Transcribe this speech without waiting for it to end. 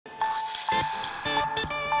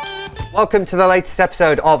Welcome to the latest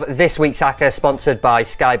episode of this week's Acca, sponsored by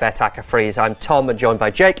Sky Bet Acca Freeze. I'm Tom, joined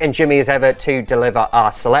by Jake and Jimmy as ever to deliver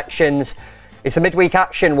our selections. It's a midweek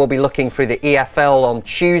action. We'll be looking through the EFL on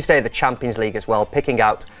Tuesday, the Champions League as well, picking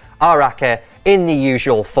out our Acca in the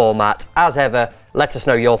usual format. As ever, let us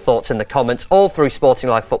know your thoughts in the comments, all through Sporting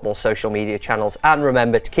Live Football social media channels. And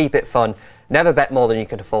remember to keep it fun. Never bet more than you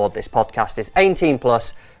can afford. This podcast is 18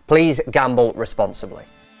 plus. Please gamble responsibly.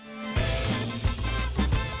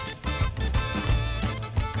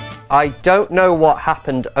 I don't know what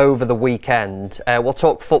happened over the weekend. We'll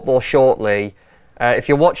talk football shortly. If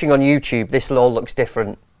you're watching on YouTube, this all looks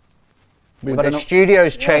different. The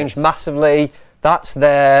studio's changed massively. That's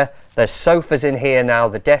there. There's sofas in here now.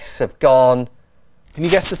 The desks have gone. Can you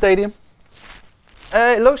guess the stadium?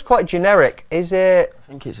 It looks quite generic. Is it? I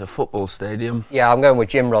think it's a football stadium. Yeah, I'm going with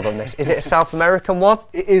Jim Rod on this. Is it a South American one?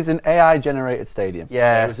 It is an AI-generated stadium.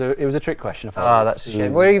 Yeah. So it was a trick question. Ah, that's a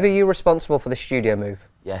shame. Were either you responsible for the studio move?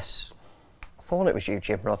 Yes. I thought it was you,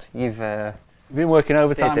 Jim Rod. You've been working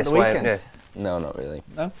overtime this the weekend. way, No, not really.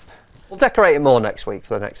 No? We'll decorate it more next week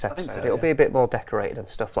for the next episode. So, It'll be a bit more decorated and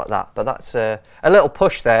stuff like that. But that's a little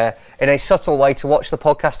push there in a subtle way to watch the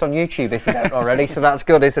podcast on YouTube if you don't already. So that's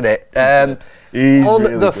good, isn't it? On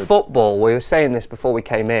really the good. football, we were saying this before we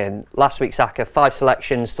came in. Last week's Acca, 5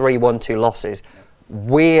 selections, 3 won, 2 losses.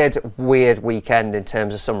 Weird weekend in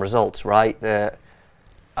terms of some results, right? A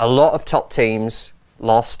lot of top teams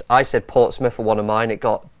lost. I said Portsmouth for one of mine. It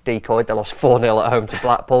got decoyed. They lost 4-0 at home to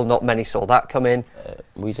Blackpool. Not many saw that coming.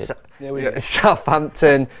 We did. We did.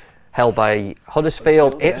 Southampton held by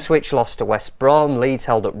Huddersfield. Yeah. Ipswich lost to West Brom. Leeds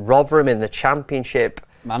held at Rotherham in the Championship.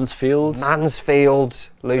 Mansfield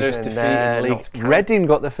losing first in there. defeat in league. Reading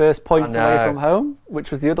got their first points away from home, which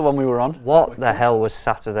was the other one we were on. What the hell was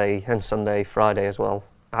Saturday and Sunday, Friday as well?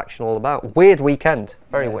 Action all about. Weird weekend.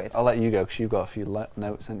 Very weird. I'll let you go because you've got a few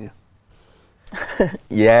notes, haven't you?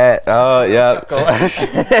 Yeah. Oh, yeah.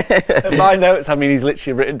 My notes, I mean, he's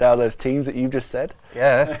literally written down those teams that you've just said.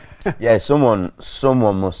 Yeah. Yeah. Someone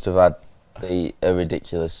must have had a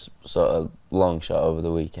ridiculous sort of long shot over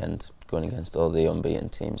the weekend going against all the unbeaten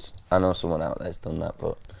teams. I know someone out there's done that,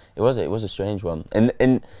 but it was a strange one. And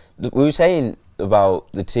we were saying about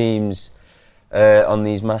the teams on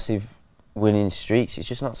these massive winning streaks. It's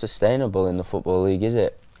just not sustainable in the Football League, is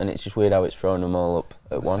it? And it's just weird how it's throwing them all up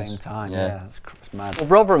at once. Same time, yeah. It's mad. Well,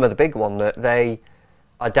 Rotherham are the big one. That they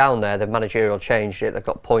are down there. The managerial changed it. They've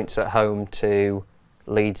got points at home to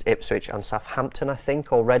Leeds, Ipswich and Southampton, I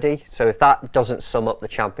think, already. So if that doesn't sum up the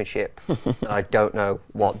Championship, then I don't know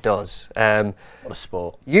what does. What a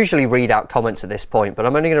sport. Usually read out comments at this point, but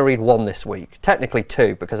I'm only going to read one this week. Technically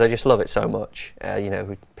 2, because I just love it so much.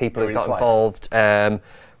 People who got involved.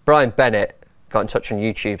 Brian Bennett got in touch on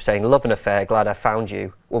YouTube saying, "Love an affair, glad I found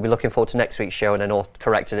you. We'll be looking forward to next week's show," and then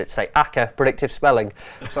corrected it to say Acca, predictive spelling.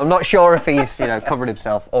 So I'm not sure if he's covered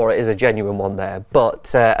himself or it is a genuine one there.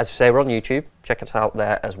 But as I say, we're on YouTube. Check us out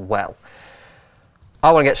there as well.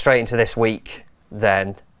 I want to get straight into this week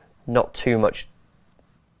then. Not too much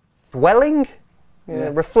dwelling,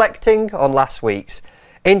 reflecting on last week's.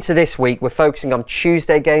 Into this week, we're focusing on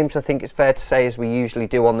Tuesday games, I think it's fair to say, as we usually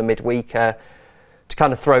do on the midweek. To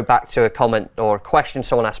kind of throw back to a comment or a question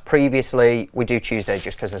someone asked previously, we do Tuesday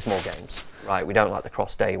just because there's more games, right? We don't like the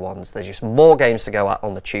cross-day ones. There's just more games to go at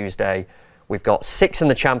on the Tuesday. We've got 6 in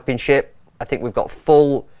the Championship. I think we've got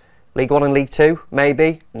full League 1 and League 2,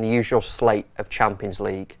 maybe, and the usual slate of Champions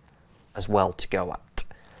League as well to go at.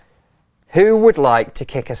 Who would like to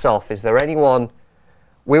kick us off? Is there anyone?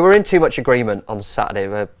 We were in too much agreement on Saturday,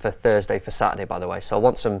 for Thursday for Saturday, by the way, so I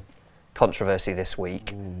want some controversy this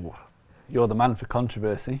week. Ooh. You're the man for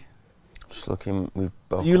controversy. Just looking, we've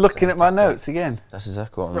both. Are you looking at my notes again? That's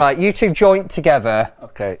exactly what I'm Right, you two joint together.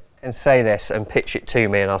 Okay. And say this and pitch it to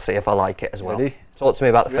me, and I'll see if I like it as well. Ready? Talk to me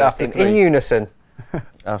about the first team in unison.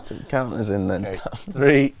 After count us in then. Okay.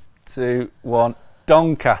 3, 2, 1.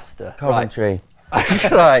 Doncaster. Coventry.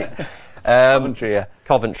 Right. Coventry, yeah.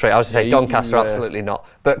 Coventry. I was going to say Doncaster, absolutely not.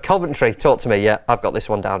 But Coventry, talk to me. Yeah, I've got this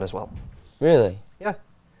one down as well. Really? Yeah.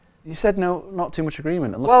 You said no, not too much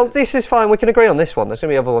agreement. Well, this is fine. We can agree on this one. There's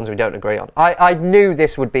going to be other ones we don't agree on. I knew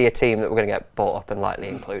this would be a team that we're going to get brought up and lightly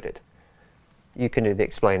included. You can do the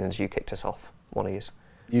explaining as you kicked us off, one of you.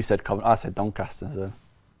 You said Coventry. I said Doncaster. So.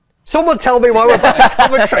 Someone tell me why we're backing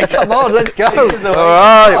Coventry. Come on, let's go. All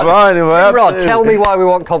right, fine. Rod, tell me why we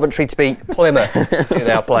want Coventry to beat Plymouth. That's who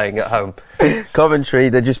they are playing at home. Coventry,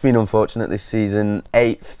 they've just been unfortunate this season.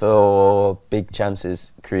 8th for big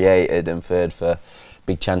chances created and 3rd for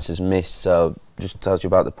big chances missed. So just tells you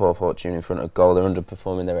about the poor fortune in front of goal. They're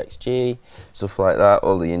underperforming their XG, stuff like that.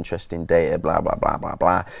 All the interesting data, blah, blah, blah, blah,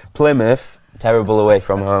 blah. Plymouth, terrible away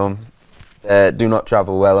from home. do not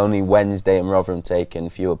travel well. Only Wednesday and Rotherham taken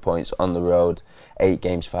fewer points on the road. 8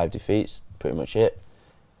 games, 5 defeats. Pretty much it.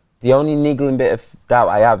 The only niggling bit of doubt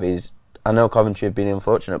I have is, I know Coventry have been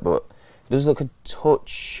unfortunate, but it does look a touch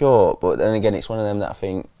short. But then again, it's one of them that I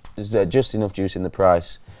think there's just enough juice in the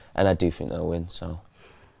price, and I do think they'll win. So,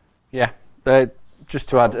 yeah. Just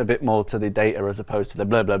to add a bit more to the data as opposed to the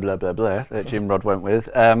blah blah blah blah blah that Jim Rod went with.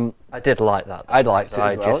 I did like that. I'd liked it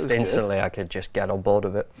as well. Just instantly, I could just get on board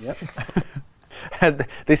with it. Yep.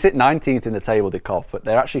 They sit 19th in the table, the Cov, but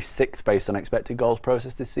they're actually 6th based on expected goals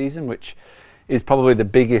processed this season, which is probably the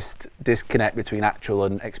biggest disconnect between actual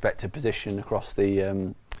and expected position across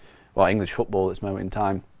the English football at this moment in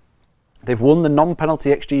time. They've won the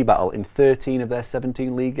non-penalty XG battle in 13 of their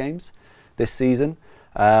 17 league games this season.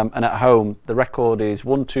 And at home, the record is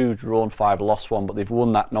 1-2, drawn 5, lost 1, but they've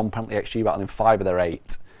won that non-penalty XG battle in 5 of their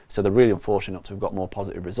 8. So they're really unfortunate not to have got more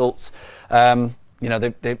positive results. You know,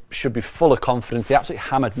 they should be full of confidence. They absolutely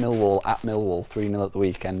hammered Millwall at Millwall 3-0 at the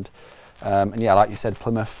weekend. And yeah, like you said,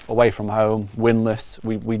 Plymouth away from home, winless.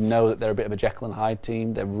 We know that they're a bit of a Jekyll and Hyde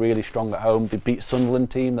team. They're really strong at home. They beat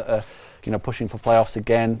Sunderland team that are, you know, pushing for playoffs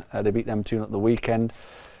again. They beat them 2-0 at the weekend.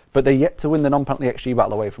 But they're yet to win the non-penalty XG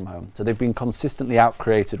battle away from home. So they've been consistently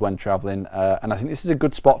out-created when travelling. And I think this is a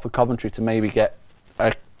good spot for Coventry to maybe get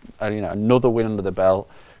another win under the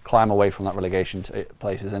belt, climb away from that relegation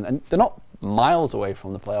places. And they're not miles away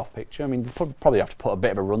from the playoff picture. I mean, you probably have to put a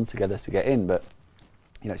bit of a run together to get in. But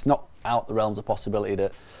you know, it's not out the realms of possibility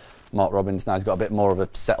that Mark Robins now has got a bit more of a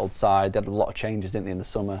settled side. They had a lot of changes, didn't they, in the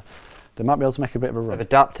summer. They might be able to make a bit of a run. They've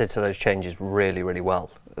adapted to those changes really, really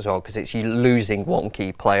well as well, because it's you losing one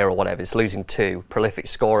key player or whatever. It's losing 2, prolific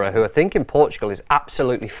scorer, who I think in Portugal is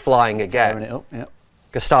absolutely flying again. Tearing it up, yep.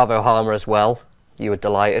 Gustavo Harmer as well. You were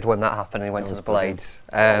delighted when that happened and he went to the Blades.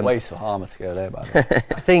 Waste for Harmer to go there, by the way.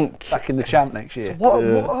 I think back in the champ next year. So what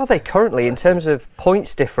are they currently in terms of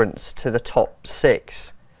points difference to the top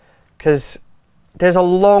 6? Because there's a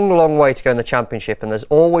long, long way to go in the Championship, and there's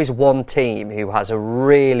always one team who has a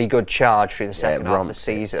really good charge through the second half of the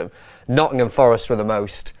season. Nottingham Forest were the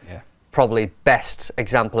most probably best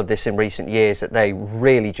example of this in recent years, that they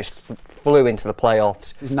really just flew into the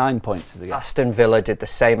playoffs. It was 9 points to the game. Aston Villa did the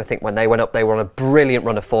same. I think when they went up, they were on a brilliant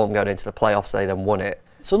run of form going into the playoffs. They then won it.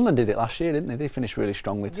 Sunderland did it last year, didn't they? They finished really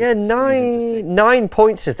strongly. Yeah, 9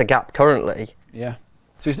 points is the gap currently. Yeah.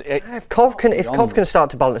 So if Cov can start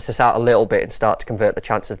to balance this out a little bit and start to convert the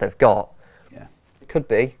chances they've got, it could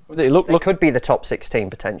be. It could be the top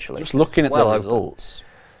 16 potentially. Just looking at the results,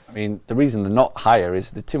 I mean, the reason they're not higher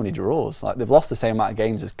is there's too many draws. Like, they've lost the same amount of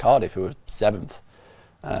games as Cardiff, who were 7th,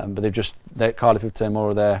 but Cardiff have turned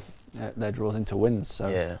more of their draws into wins. So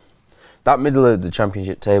yeah, that middle of the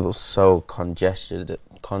Championship table's so congested.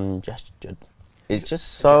 It's just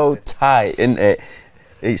so tight, isn't it?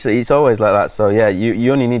 It's always like that. So yeah,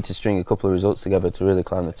 you only need to string a couple of results together to really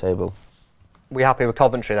climb the table. We happy with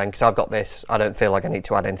Coventry then? Because I've got this. I don't feel like I need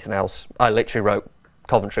to add anything else. I literally wrote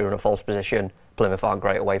Coventry are in a false position. Plymouth aren't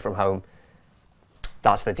great away from home.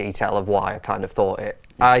 That's the detail of why I kind of thought it.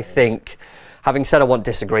 I think, having said I want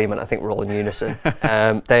disagreement, I think we're all in unison.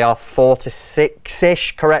 They are 4 to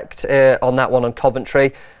 6-ish correct on that one on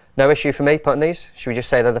Coventry. No issue for me putting these. Should we just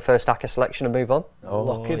say they're the first Acca selection and move on?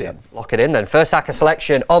 Lock it in. Lock it in then. First Acca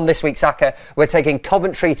selection on this week's Acca. We're taking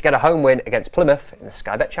Coventry to get a home win against Plymouth in the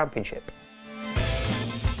Sky Bet Championship.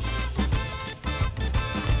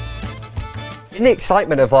 In the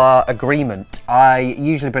excitement of our agreement, I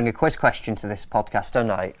usually bring a quiz question to this podcast,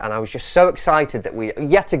 don't I? And I was just so excited that we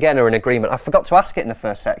yet again are in agreement. I forgot to ask it in the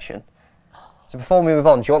first section. So before we move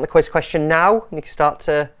on, do you want the quiz question now? And you can start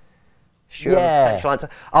to shoot a potential answer.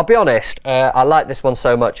 I'll be honest, I like this one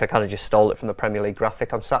so much I kind of just stole it from the Premier League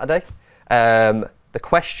graphic on Saturday. The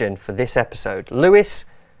question for this episode, Lewis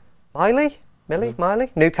Miley,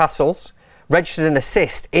 Newcastle's, registered an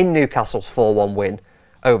assist in Newcastle's 4-1 win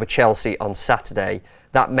over Chelsea on Saturday.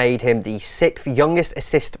 That made him the 6th youngest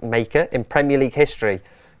assist maker in Premier League history.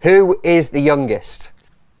 Who is the youngest?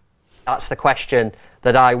 That's the question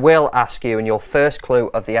that I will ask you in your first clue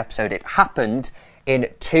of the episode. It happened in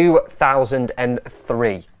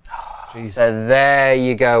 2003. So there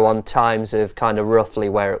you go on times of kind of roughly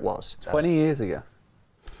where it was. 20 years ago.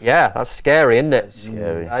 Yeah, that's scary, isn't it? That's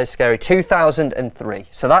scary. That is scary. 2003.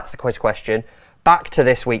 So that's the quiz question. Back to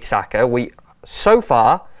this week's Acca. We so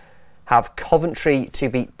far have Coventry to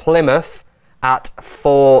beat Plymouth at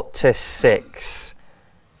 4 to 6.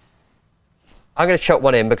 I'm going to chuck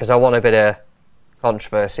one in because I want a bit of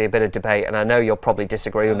controversy, a bit of debate, and I know you'll probably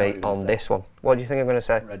disagree with me on this one. What do you think I'm going to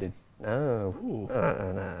say? Reading. No.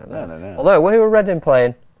 No. Although, who are Reading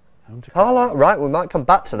playing? Carlisle, right, we might come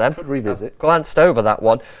back to them. Could revisit. I've glanced over that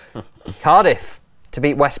one. Cardiff to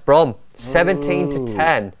beat West Brom,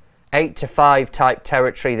 17-10, 8-5 type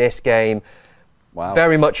territory this game. Wow.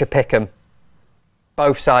 Very much a pick 'em.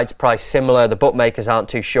 Both sides priced similar. The bookmakers aren't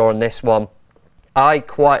too sure on this one. I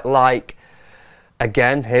quite like,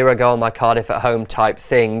 again, here I go on my Cardiff at home type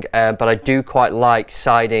thing, but I do quite like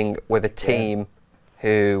siding with a team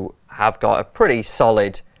who have got a pretty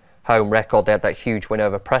solid home record. They had that huge win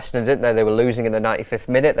over Preston, didn't they? They were losing in the 95th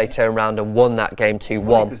minute. They turned around and won that game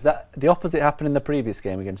 2-1. Because the opposite happened in the previous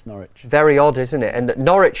game against Norwich. Very odd, isn't it? And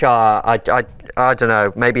Norwich are, I don't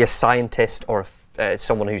know, maybe a scientist or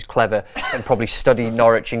someone who's clever and probably study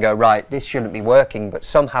Norwich and go, right, this shouldn't be working, but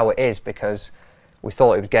somehow it is, because we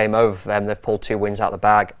thought it was game over for them. They've pulled 2 wins out of the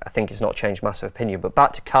bag. I think it's not changed massive opinion. But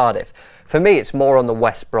back to Cardiff. For me, it's more on the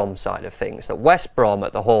West Brom side of things. That West Brom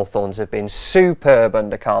at the Hawthorns have been superb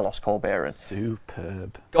under Carlos Corberan.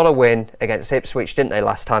 Superb. Got a win against Ipswich, didn't they,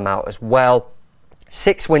 last time out as well.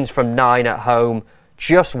 6 wins from 9 at home,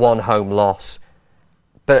 just 1 home loss.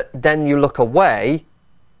 But then you look away,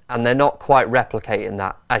 and they're not quite replicating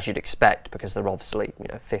that, as you'd expect, because they're obviously,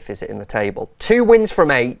 5th is it in the table. 2 wins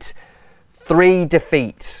from 8. 3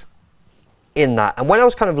 defeats in that. And when I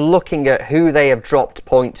was kind of looking at who they have dropped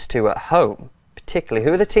points to at home, particularly,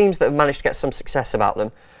 who are the teams that have managed to get some success about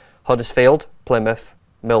them? Huddersfield, Plymouth,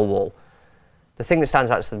 Millwall. The thing that stands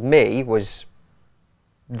out to me was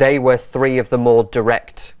they were 3 of the more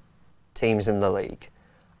direct teams in the league.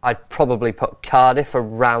 I'd probably put Cardiff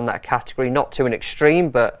around that category, not to an extreme,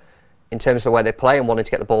 but in terms of where they play and wanting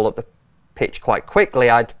to get the ball up the pitch quite quickly,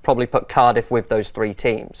 I'd probably put Cardiff with those 3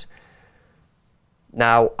 teams.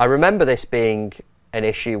 Now, I remember this being an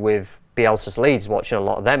issue with Bielsa's Leeds, watching a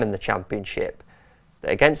lot of them in the Championship.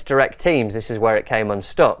 That against direct teams, this is where it came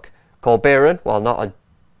unstuck. Corberan, while not a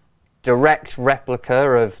direct replica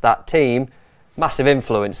of that team, massive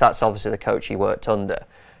influence. That's obviously the coach he worked under.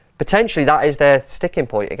 Potentially, that is their sticking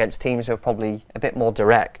point against teams who are probably a bit more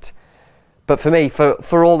direct. But for me,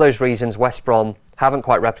 for all those reasons, West Brom haven't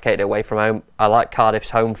quite replicated it away from home. I like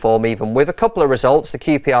Cardiff's home form, even with a couple of results. The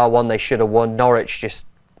QPR one they should have won. Norwich just,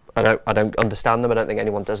 I don't understand them. I don't think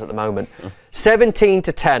anyone does at the moment.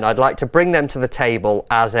 17-10. I'd like to bring them to the table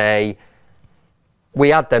as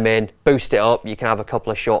we add them in, boost it up. You can have a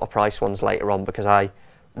couple of shorter price ones later on, because I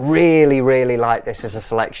really, really like this as a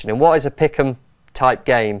selection. And what is a pick-em type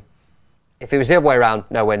game? If it was the other way around,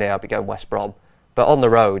 nowhere near, I'd be going West Brom. But on the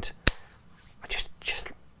road, I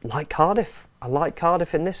just like Cardiff. I like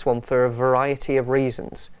Cardiff in this one for a variety of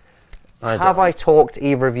reasons. Have I talked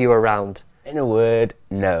either of you around? In a word,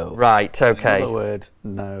 no. Right, okay. In a word,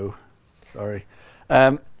 no. Sorry.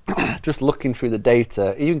 Just looking through the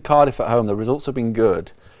data, even Cardiff at home, the results have been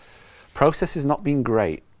good. Process has not been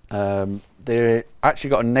great. They actually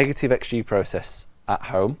got a negative XG process at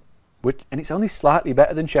home, and it's only slightly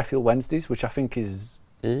better than Sheffield Wednesday's, which I think is...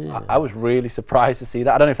 I was really surprised to see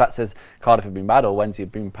that. I don't know if that says Cardiff have been bad or Wednesday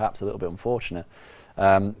have been perhaps a little bit unfortunate.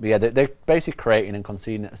 But yeah, they're basically creating and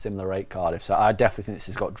conceding at a similar rate, Cardiff. So I definitely think this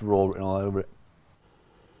has got draw written all over it.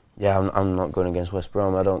 Yeah, I'm not going against West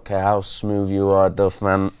Brom. I don't care how smooth you are, Duff,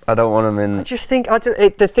 man. I don't want them in... I just think...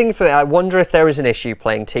 the thing for me, I wonder if there is an issue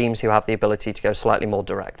playing teams who have the ability to go slightly more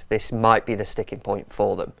direct. This might be the sticking point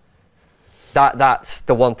for them. That's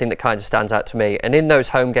the one thing that kind of stands out to me. And in those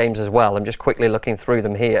home games as well, I'm just quickly looking through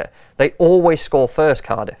them here, they always score first,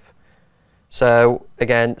 Cardiff. So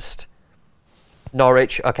against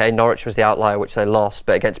Norwich, okay, Norwich was the outlier, which they lost,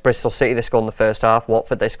 but against Bristol City, they scored in the first half.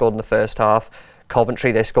 Watford, they scored in the first half.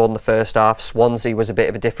 Coventry, they scored in the first half. Swansea was a bit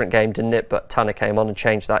of a different game, didn't it? But Tanner came on and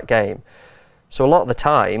changed that game. So a lot of the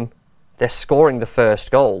time, they're scoring the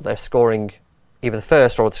first goal. They're scoring either the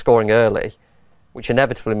first or they're scoring early, which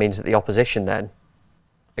inevitably means that the opposition then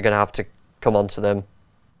are going to have to come onto them,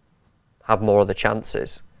 have more of the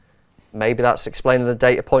chances. Maybe that's explaining the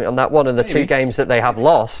data point on that one. And the 2 games that they have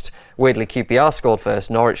lost, weirdly, QPR scored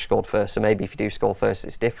first, Norwich scored first, so maybe if you do score first,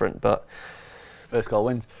 it's different. But first goal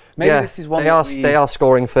wins. Maybe this is one they are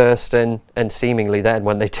scoring first, and seemingly then,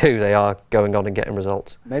 when they do, they are going on and getting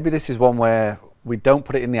results. Maybe this is one where we don't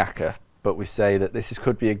put it in the Acca, but we say that this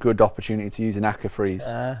could be a good opportunity to use an Acca freeze.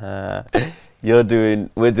 We're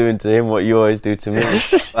doing to him what you always do to me.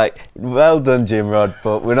 Like, well done, Jim Rod,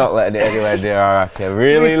 but we're not letting it anywhere near our Acca.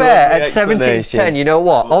 Really, to be fair, at 17-10, you know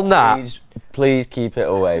what? But on that, please keep it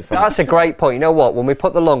away from. That's a great point. You know what? When we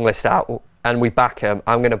put the long list out and we back them,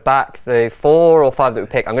 I'm going to back the 4 or 5 that we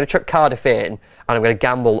pick. I'm going to chuck Cardiff in, and I'm going to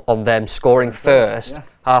gamble on them scoring first. Yeah.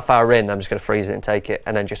 Half hour in, I'm just going to freeze it and take it,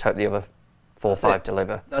 and then just hope the other 4 or 5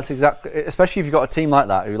 deliver. That's exactly, especially if you've got a team like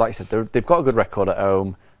that who, like you said, they've got a good record at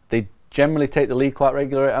home. generally take the lead quite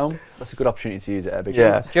regularly at home. That's a good opportunity to use it at a big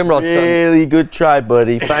Yeah, Jim Rod's really good try,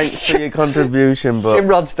 buddy. Thanks for your contribution. But Jim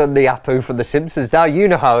Rod's done the Apu from The Simpsons. Now you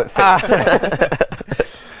know how it fits.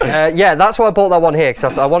 Yeah, that's why I bought that one here,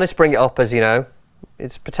 because I wanted to bring it up as, you know,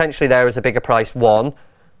 it's potentially there as a bigger price one.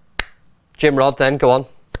 Jim Rod, then go on.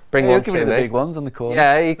 Bring one to me. The big ones on the corner.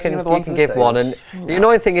 Yeah, you can give one. And the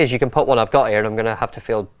annoying thing is, you can put one I've got here, and I'm going to have to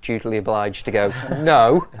feel dutifully obliged to go,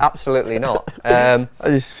 no, absolutely not. I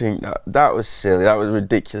just think that was silly. That was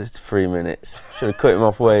ridiculous. 3 minutes. Should have cut him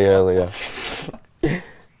off way earlier.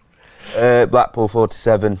 Blackpool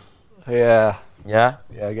 4-7. Yeah. Yeah?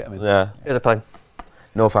 Yeah, get him in. Yeah. Who are they playing?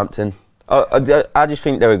 Northampton. I just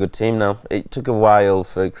think they're a good team now. It took a while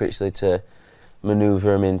for Critchley to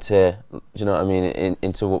manoeuvre him into, do you know what I mean,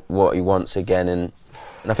 into what he wants again, and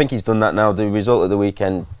I think he's done that now. The result of the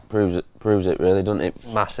weekend proves it really, doesn't it?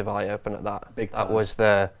 Massive eye opener at that. Big time. That was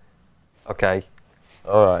the okay.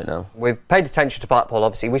 All right now. We've paid attention to Blackpool.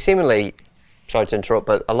 Obviously, we seemingly, sorry to interrupt,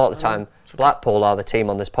 but a lot of the time Blackpool are the team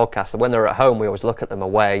on this podcast, and when they're at home, we always look at them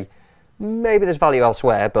away. Maybe there's value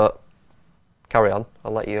elsewhere, but carry on.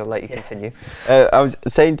 I'll let you continue. I was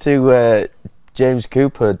saying to James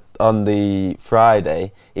Cooper on the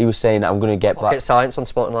Friday, he was saying I'm going to get Pocket Science on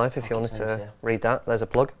Sporting Life, if you wanted to read that. There's a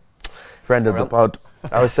plug. Friend of the pod.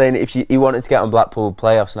 I was saying if he wanted to get on Blackpool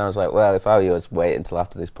playoffs, and I was like, well, if I were you, I'd wait until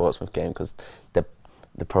after this Portsmouth game, because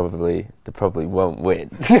they probably won't win.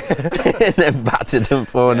 And then battered them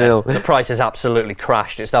 4-0. The price has absolutely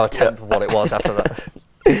crashed. It's now a tenth of what it was after that.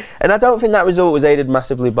 And I don't think that result was aided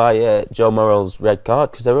massively by Joe Morrell's red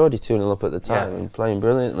card, because they were already 2-0 up at the time and playing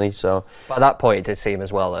brilliantly. So by that point, it did seem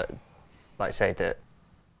as well that, like I say, that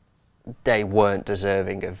they weren't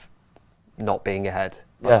deserving of not being ahead.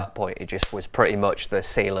 By that point, it just was pretty much the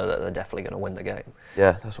sealer that they're definitely going to win the game.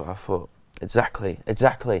 Yeah, that's what I thought. Exactly.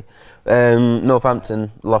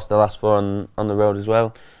 Northampton lost their last 4 on the road as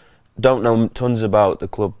well. Don't know tons about the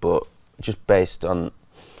club, but just based on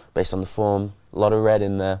the form. A lot of red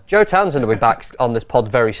in there. Joe Townsend will be back on this pod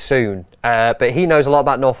very soon, but he knows a lot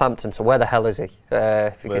about Northampton, so where the hell is he?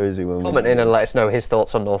 If where is he? Comment in and let us know his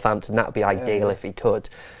thoughts on Northampton. That would be ideal if he could.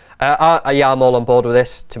 I'm all on board with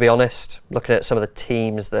this, to be honest. Looking at some of the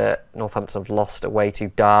teams that Northampton have lost away to: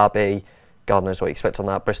 Derby, God knows what you expect on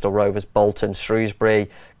that, Bristol Rovers, Bolton, Shrewsbury.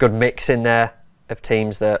 Good mix in there of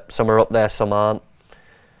teams that some are up there, some aren't.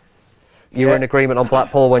 You were in agreement on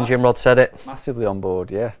Blackpool when Jim Rod said it? Massively on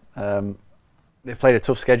board, yeah. They've played a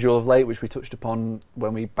tough schedule of late, which we touched upon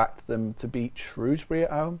when we backed them to beat Shrewsbury at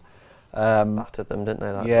home. Battered them, didn't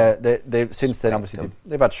they? They've since then, obviously,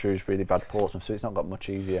 they've had Shrewsbury, they've had Portsmouth, so it's not got much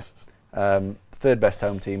easier. Third best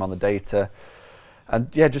home team on the data. And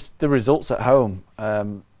yeah, just the results at home.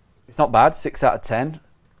 It's not bad, 6 out of 10,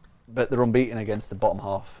 but they're unbeaten against the bottom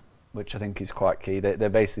half, which I think is quite key.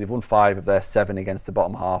 They've won 5 of their 7 against the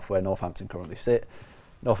bottom half, where Northampton currently sit.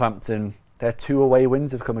 Northampton, their 2 away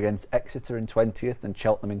wins have come against Exeter in 20th and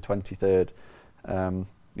Cheltenham in 23rd.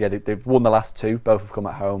 They've won the last 2, both have come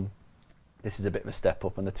at home. This is a bit of a step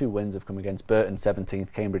up, and the 2 wins have come against Burton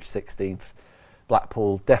 17th, Cambridge 16th.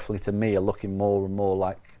 Blackpool, definitely to me, are looking more and more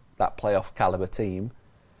like that playoff calibre team.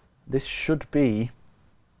 This should be,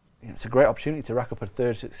 it's a great opportunity to rack up a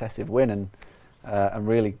 3rd successive win and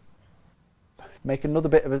really make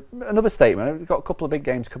another statement. We've got a couple of big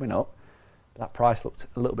games coming up. That price looked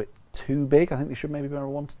a little bit too big. I think they should maybe be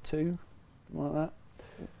around 1 to 2, something like that.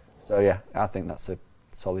 So yeah, I think that's a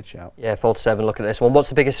solid shout. Yeah, 4-7. Look at this one. What's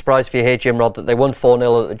the biggest surprise for you here, Jim Rod? That they won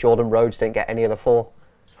 4-0 at the Jordan Rhodes, didn't get any of the 4.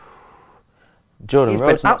 Jordan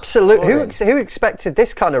Rhodes. Absolute. Who expected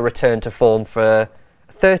this kind of return to form for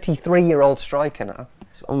a 33-year-old striker now?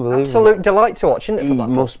 It's unbelievable. Absolute delight to watch, isn't it? He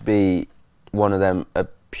must be one of them, a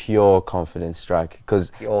pure confidence striker.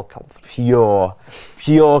 Pure confidence.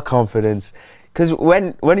 Pure confidence. Because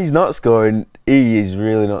when he's not scoring, he is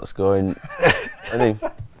really not scoring.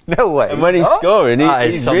 No way. And when he's scoring,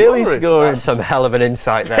 he's really scoring. That's some hell of an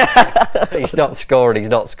insight there. He's not scoring.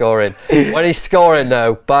 When he's scoring,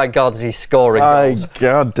 though, by God, he's scoring. My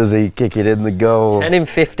God, does he kick it in the goal. 10 in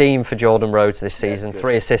 15 for Jordan Rhodes this season.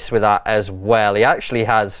 3 assists with that as well. He actually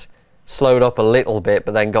has slowed up a little bit,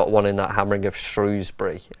 but then got one in that hammering of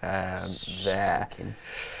Shrewsbury there.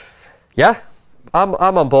 Yeah, I'm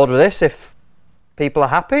on board with this if people are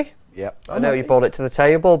happy. Yep. I know you brought it to the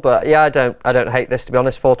table, but yeah, I don't hate this, to be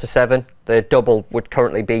honest. 4-7. The double would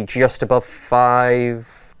currently be just above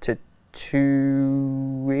 5 to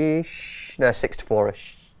 2-ish. No, 6 to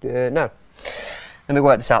 4-ish. No. Let me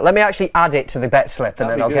work this out. Let me actually add it to the bet slip, and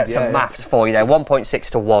then I'll get some maths for you there.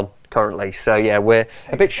 1.6 to 1 currently. So yeah, we're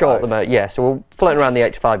a bit short at the moment. Yeah, so we're floating around the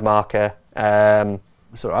 8 to 5 marker.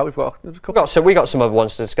 It's all right. We've got a couple. We got some other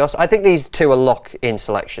ones to discuss. I think these two are lock-in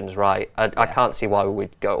selections, right? I can't see why we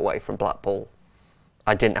would go away from Blackpool.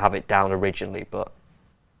 I didn't have it down originally, but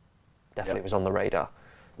definitely was on the radar.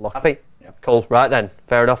 Happy? Yep. Cool. Right then.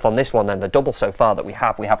 Fair enough on this one then. The double so far that we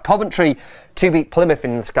have. We have Coventry to beat Plymouth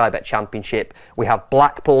in the Sky Bet Championship. We have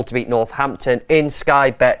Blackpool to beat Northampton in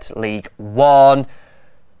Sky Bet League 1.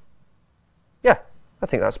 Yeah, I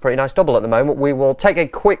think that's a pretty nice double at the moment. We will take a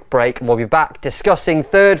quick break and we'll be back discussing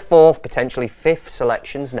third, fourth, potentially fifth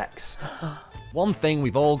selections next. One thing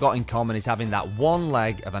we've all got in common is having that one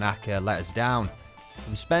leg of an Acca let us down.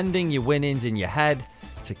 From spending your winnings in your head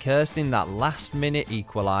to cursing that last-minute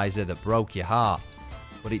equaliser that broke your heart.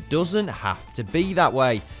 But it doesn't have to be that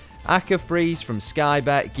way. Acca Freeze from Sky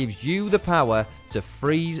Bet gives you the power to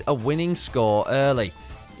freeze a winning score early.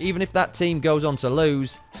 Even if that team goes on to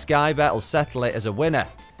lose, Sky Bet will settle it as a winner.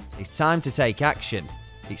 It's time to take action.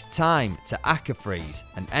 It's time to Acca Freeze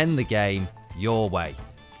and end the game your way.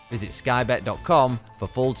 Visit skybet.com for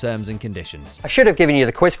full terms and conditions. I should have given you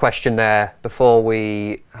the quiz question there before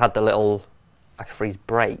we had the little Acca Freeze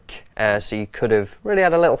break, so you could have really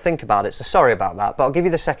had a little think about it, so sorry about that, but I'll give you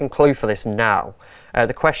the second clue for this now.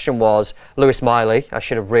 The question was, Lewis Miley, I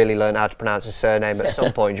should have really learned how to pronounce his surname at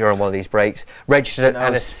some point during one of these breaks, registered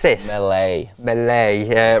an assist.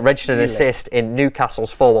 Registered an assist in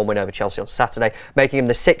Newcastle's 4-1 win over Chelsea on Saturday, making him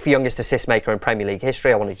the 6th youngest assist maker in Premier League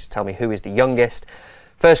history. I want you to tell me who is the youngest.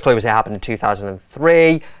 First clue was it happened in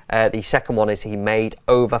 2003. The second one is he made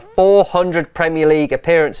over 400 Premier League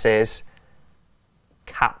appearances,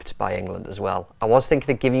 capped by England as well. I was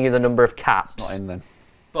thinking of giving you the number of caps. It's not in then.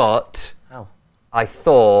 But I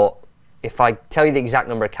thought if I tell you the exact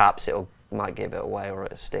number of caps, it might give it away or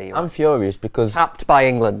it'll steal. I'm furious because capped by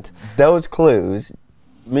England. Those clues,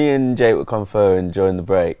 me and Jake were conferring during the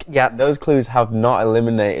break. Yeah. Those clues have not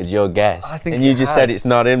eliminated your guess. I think and you just said it's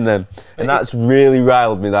not him then. And that's really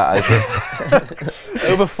riled me, that, I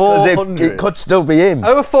think. Over 400. It could still be him.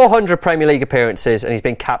 Over 400 Premier League appearances and he's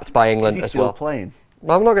been capped by England Is he as still well. playing?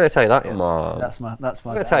 Well, I'm not going to tell you that yet. Come on. That's my. I'm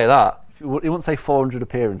going to tell you that. He wouldn't say 400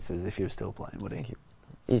 appearances if he was still playing, would he?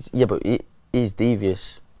 But he's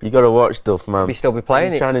devious. You got to watch stuff, man. He'd still be playing.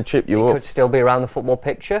 He's trying to trip you up. He could still be around the football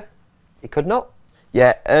picture. He could not.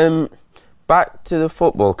 Yeah. Back to the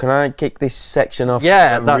football. Can I kick this section off?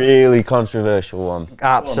 Yeah, with a that's really controversial one.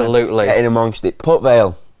 Absolutely. Getting amongst it. Put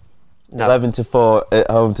Vale. No. 11-4 at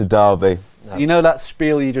home to Derby. So you know that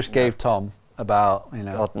spiel you just gave Tom about,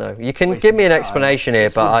 God no. You can give me an explanation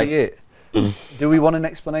here, but it. Do we want an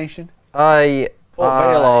explanation? Haven't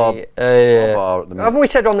Haven't we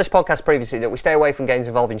said on this podcast previously that we stay away from games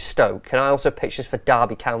involving Stoke? Can I also pitch this for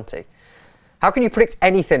Derby County? How can you predict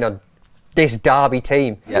anything on this Derby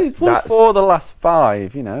team? Yeah, we've won 4 of the last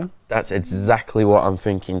 5, That's exactly what I'm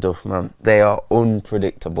thinking, Duff, man. They are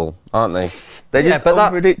unpredictable, aren't they? They're just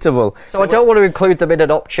unpredictable. So I don't want to include them in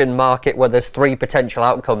an option market where there's 3 potential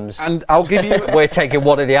outcomes. And I'll give you... We're taking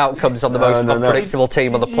one of the outcomes on the most unpredictable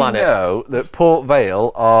team on the planet. You know that Port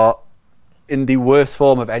Vale are in the worst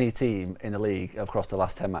form of any team in the league across the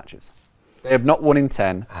last 10 matches. They have not won in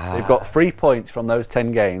 10. They've got 3 points from those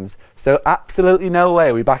 10 games. So absolutely no way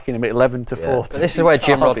are we backing them at 11-4. This is where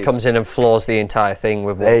Jim Rod comes in and floors the entire thing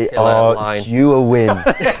with they are due a win.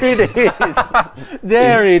 There it is.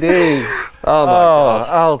 There it is. Oh my God.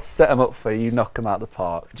 I'll set them up for you. Knock them out the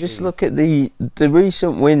park. Just look at the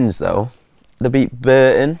recent wins though. They beat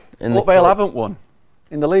Burton in Port Vale haven't won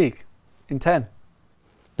in the league in 10.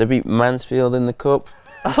 They beat Mansfield in the cup.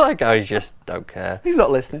 I like how you just don't care. He's not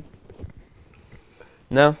listening.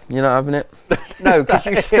 No, you're not having it? No, because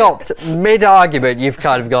you stopped mid-argument. You've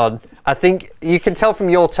kind of gone. I think you can tell from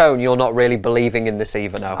your tone you're not really believing in this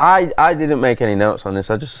either now. I didn't make any notes on this.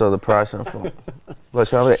 I just saw the price and I thought,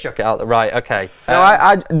 let's have it. Chuck it out. Right, okay.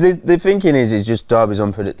 No, the thinking is just Derby's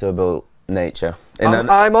unpredictable nature.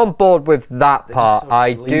 I'm on board with that part.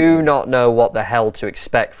 I do not know what the hell to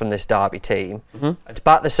expect from this Derby team. And to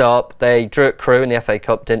back this up, they drew at Crewe in the FA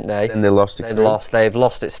Cup, didn't they? Then they lost to Crewe. They've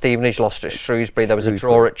lost at Stevenage, lost at Shrewsbury. There was a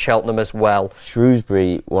draw at Cheltenham as well.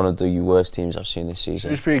 Shrewsbury, one of the worst teams I've seen this season.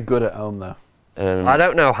 Shrewsbury good at home though. I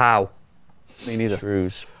don't know how. Me neither.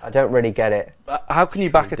 Shrews. I don't really get it. How can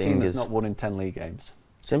you back a team that's not won in 10 league games?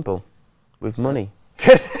 Simple. With money.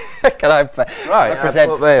 Can I present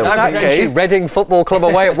you Reading Football Club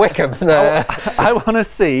away at Wickham? I want to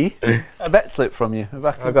see a bet slip from you.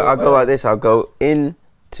 I'll go like this. I'll go in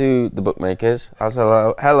to the bookmakers. I'll say,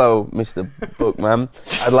 hello, Mr. Bookman.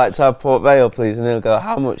 I'd like to have Port Vale, please. And he'll go,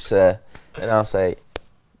 how much, sir? And I'll say,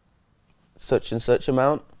 such and such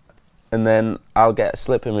amount. And then I'll get a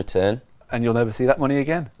slip in return. And you'll never see that money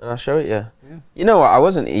again. And I'll show it you. Yeah. You know what? I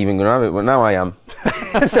wasn't even going to have it, but now I am.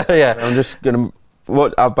 Yeah. I'm just gonna.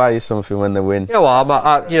 I'll buy you something when they win. You know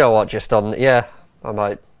what? You know what? Just on. Yeah, I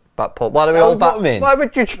might. Backport. Why don't we all why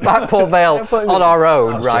would you just backport Vale on our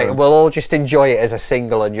own, right? And we'll all just enjoy it as a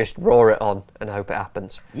single and just roar it on and hope it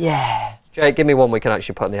happens. Yeah. Jake, give me one we can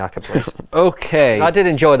actually put in the Acca, please. Okay. I did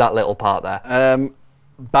enjoy that little part there.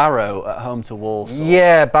 Barrow at home to Walsall.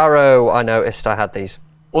 Yeah, Barrow. I noticed I had these.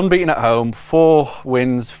 Unbeaten at home, 4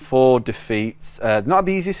 wins, 4 defeats. Not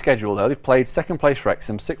the easiest schedule though. They've played 2nd place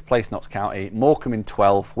Wrexham, 6th place Notts County, Morecambe in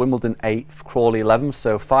 12th, Wimbledon 8th, Crawley 11th.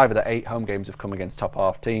 So 5 of the 8 home games have come against top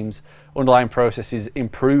half teams. Underlying process is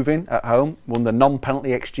improving at home. Won the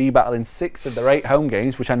non-penalty XG battle in 6 of their 8 home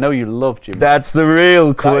games, which I know you love, Jim. That's the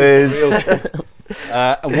real quiz.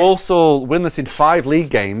 And Walsall winless in 5 league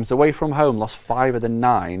games away from home, lost 5 of the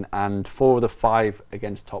 9 and 4 of the 5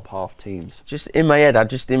 against top half teams. Just in my head, I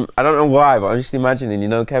don't know why, but I'm just imagining,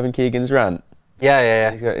 Kevin Keegan's rant.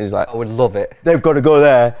 Yeah. He's like, I would love it. They've got to go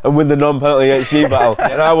there and win the non-penalty XG battle,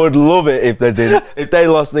 and I would love it if they did. If they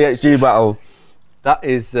lost the XG battle. That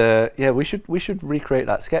is, yeah. We should recreate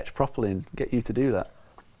that sketch properly and get you to do that.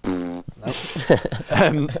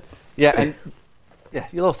 Yeah, and yeah,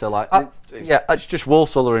 you'll also like. It's just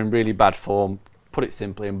Walsall are in really bad form. Put it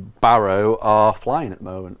simply, and Barrow are flying at the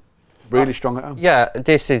moment. Really strong at home. Yeah,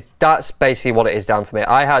 that's basically what it is down for me.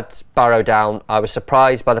 I had Barrow down. I was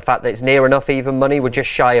surprised by the fact that it's near enough even money. We're just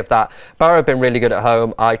shy of that. Barrow have been really good at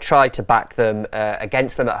home. I tried to back them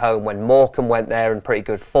against them at home when Morecambe went there in pretty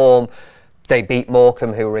good form. They beat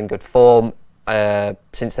Morecambe, who were in good form.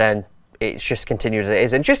 Since then, it's just continued as it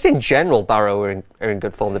is. And just in general, Barrow are in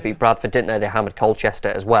good form. They beat Bradford, didn't they? They hammered Colchester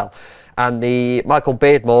as well. And the Michael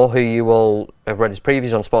Beardmore, who you will have read his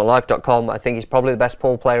previews on sportlife.com, I think he's probably the best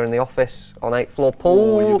pool player in the office on 8th floor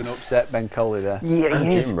pool. Oh, you're going to upset Ben Coley there. Yeah,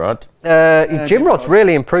 he is. Jim Rod. Jim Rod's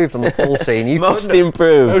really improved on the pool scene. Most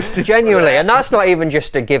improved. Genuinely. And that's not even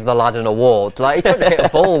just to give the lad an award. Like, he couldn't hit a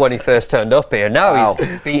ball when he first turned up here. Now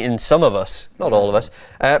he's beaten some of us, not all of us.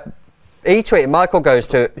 He tweeted, Michael goes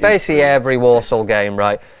to basically every Walsall game,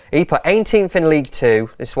 right? He put 18th in League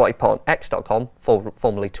 2. This is what he put on x.com,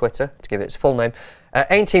 formerly Twitter, to give it its full name.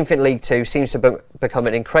 18th in League 2 seems to become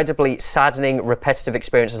an incredibly saddening, repetitive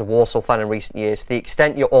experience as a Walsall fan in recent years. To the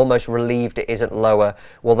extent you're almost relieved it isn't lower.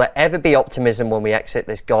 Will there ever be optimism when we exit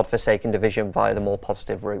this godforsaken division via the more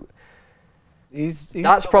positive route?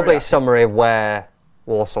 That's probably a summary of where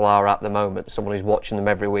Walsall are at the moment. Someone who's watching them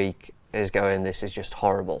every week is going, this is just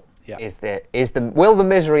horrible. Yeah. Will the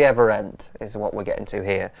misery ever end? Is what we're getting to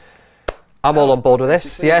here. I'm all on board with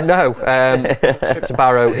this. Yeah, no. Trip to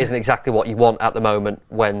Barrow isn't exactly what you want at the moment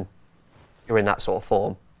when you're in that sort of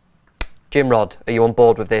form. Jim Rod, are you on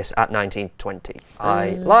board with this at 19.20?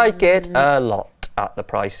 I like it a lot at the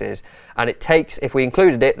prices, and it takes, if we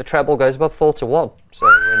included it, the treble goes above 4-1. So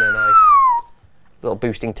we're in a nice little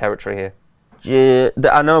boosting territory here. Yeah,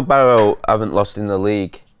 I know Barrow haven't lost in the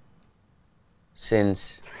league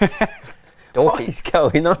since. Door keeps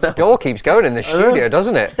going in the studio,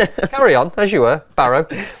 doesn't it? Carry on, as you were, Barrow.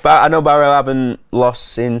 But I know Barrow haven't lost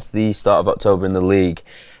since the start of October in the league.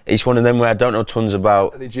 It's one of them where I don't know tons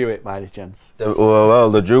about. They drew it by any chance? Well,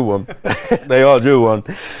 they drew one. They all drew one.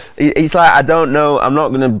 It's like, I don't know, I'm not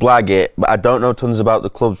going to blag it, but I don't know tons about the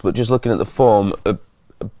clubs, but just looking at the form,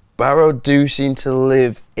 Barrow do seem to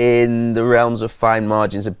live in the realms of fine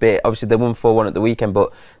margins a bit. Obviously, they won 4-1 at the weekend,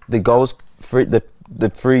 but the goals, the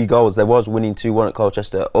 3 goals, there was winning 2-1 at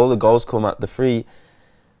Colchester. All the goals come at the 3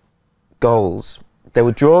 goals. They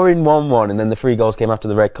were drawing 1-1, and then the 3 goals came after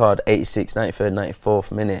the red card, 86th, 93rd,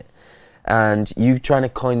 94th minute. And you trying to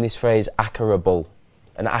coin this phrase, accarable,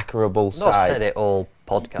 an accarable side. Not said it all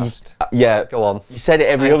podcast. Yeah. Go on. You said it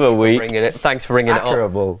every other week. Thanks for bringing it up.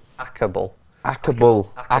 Accarable.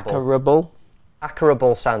 Accarable.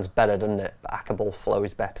 Accarable sounds better, doesn't it? But accarable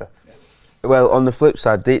flows better. Well, on the flip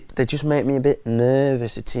side, they just make me a bit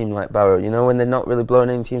nervous, a team like Barrow. You know, when they're not really blowing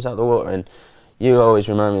any teams out of the water. And you always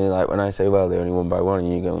remind me, like, when I say, well, they only won by 1,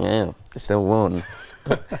 and you go, yeah, they still won.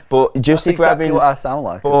 But just if we're having what I sound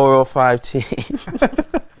like. 4 or 5 teams.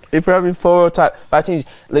 If we're having 4 or 5 teams,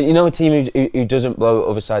 like, you know, a team who doesn't blow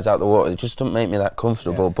other sides out of the water, it just doesn't make me that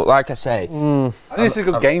comfortable. Yeah. But like I say, I think it's a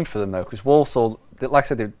good game for them, though, because Walsall, like I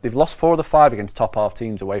said, they've lost 4 of the 5 against top half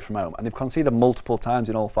teams away from home, and they've conceded multiple times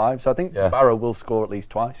in all 5. So I think Barrow will score at least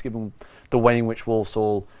twice, given the way in which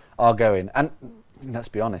Walsall are going. And let's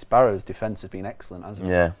be honest, Barrow's defence has been excellent, hasn't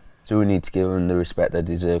it? Yeah. So we need to give them the respect they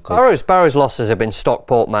deserve. Barrow's losses have been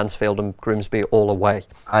Stockport, Mansfield, and Grimsby all away.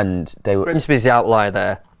 And they were Grimsby's the outlier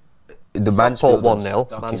there. The Stockport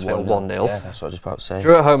 1-0, Mansfield 1-0. Yeah, that's what I was just about to say.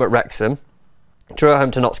 Drew at home at Wrexham, drew at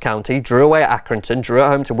home to Notts County, drew away at Accrington, drew at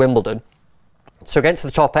home to Wimbledon, So against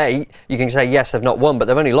the top 8, you can say, yes, they've not won, but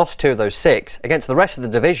they've only lost 2 of those 6. Against the rest of the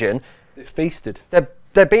division, It feasted.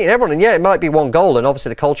 They're beating everyone, and yeah, it might be 1 goal, and obviously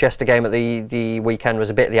the Colchester game at the weekend was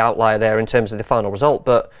a bit of the outlier there in terms of the final result,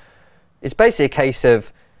 but it's basically a case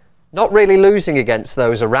of not really losing against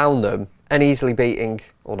those around them and easily beating,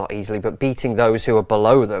 or not easily, but beating those who are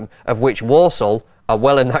below them, of which Walsall are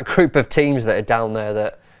well in that group of teams that are down there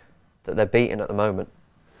that they're beating at the moment.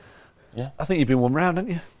 Yeah, I think you've been 1 round,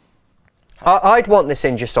 haven't you? I'd want this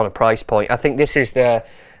in just on a price point. I think this is the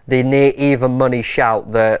near even money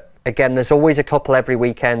shout that, again, there's always a couple every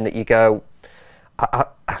weekend that you go,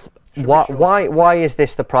 why is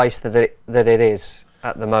this the price that it is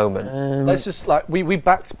at the moment? Let's just, like, we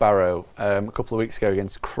backed Barrow a couple of weeks ago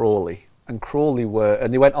against Crawley, and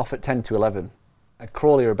they went off at 10-11, and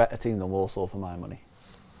Crawley are a better team than Walsall for my money.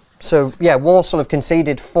 So yeah, Walsall have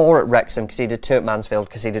conceded 4 at Wrexham, conceded 2 at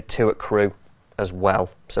Mansfield, conceded 2 at Crewe as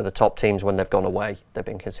well. So the top teams, when they've gone away, they've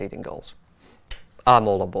been conceding goals. I'm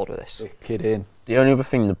all on board with this. Kid in. The only other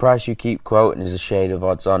thing, the price you keep quoting is a shade of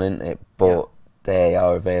odds on, isn't it? But they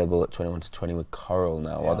are available at 21 to 20 with Coral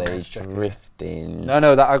now. Are they drifting? No,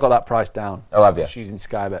 I got that price down. Oh, have you? Just using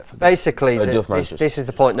Sky Bet for basically, this is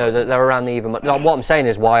the point, though, that they're around the even money. What I'm saying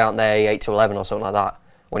is, why aren't they 8 to 11 or something like that?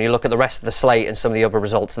 When you look at the rest of the slate and some of the other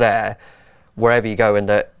results there, wherever you go, and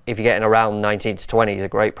that if you're getting around 19 to 20 is a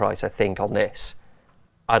great price, I think, on this.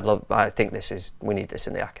 I think we need this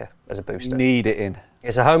in the Acca as a booster. Need it in.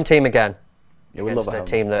 It's a home team again. Yeah, we love a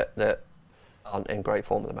team that aren't in great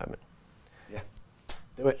form at the moment. Yeah.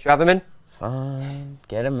 Do it. Should you have him in? Fine.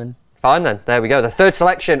 Get him in. Fine then. There we go. The third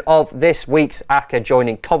selection of this week's Acca,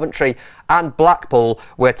 joining Coventry and Blackpool.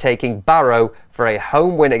 We're taking Barrow for a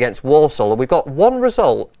home win against Walsall. And we've got 1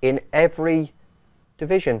 result in every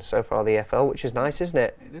division so far, the EFL, which is nice, isn't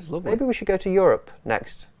it? It is lovely. Maybe we should go to Europe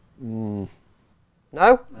next. No?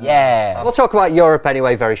 Yeah. We'll talk about Europe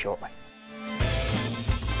anyway very shortly.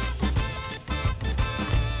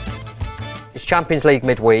 It's Champions League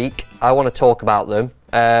midweek. I want to talk about them.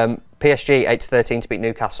 PSG 8-13 to beat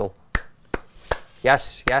Newcastle.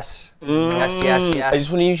 Yes. Yes. It's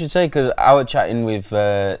funny you should say, because I was chatting with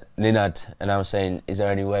Ninad and I was saying, is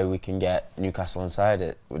there any way we can get Newcastle inside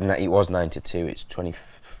it? It was 9-2. It's 20.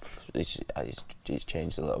 It's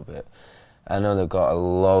changed a little bit. I know they've got a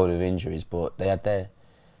load of injuries, but they had their...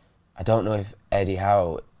 I don't know if Eddie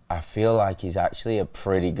Howe... I feel like he's actually a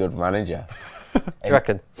pretty good manager. Do you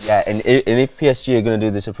reckon? Yeah, and if PSG are going to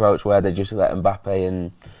do this approach where they just let Mbappe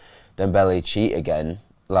and Dembele cheat again,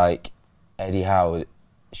 like Eddie Howe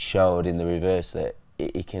showed in the reverse that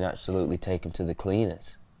he can absolutely take them to the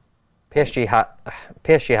cleaners. PSG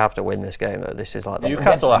have to win this game, though. This is like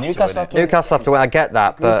Newcastle have to win. Newcastle have to win. I get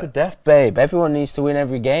that, Group of death, babe. Everyone needs to win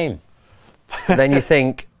every game. Then you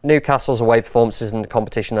think Newcastle's away performances in the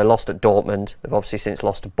competition. They lost at Dortmund. They've obviously since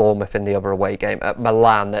lost to Bournemouth in the other away game. At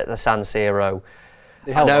Milan, at the San Siro,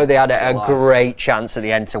 I know they had a great chance at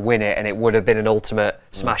the end to win it, and it would have been an ultimate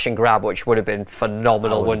smash and grab, which would have been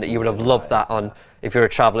phenomenal, wouldn't it? You would have loved that on if you're a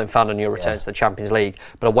travelling fan on your return to the Champions League.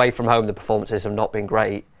 But away from home, the performances have not been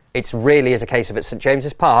great. It's really is a case of at St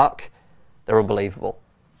James's Park, they're unbelievable.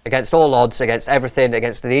 Against all odds, against everything,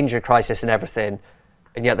 against the injury crisis and everything,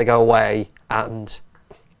 and yet they go away and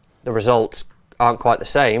the results aren't quite the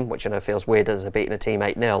same, which I know feels weird as they're beating a team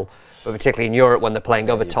 8-0, but particularly in Europe when they're playing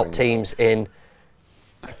other top teams in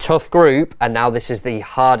a tough group, and now this is the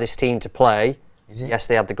hardest team to play. Yes,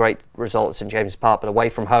 they had the great results in James Park, but away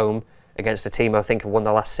from home against a team I think have won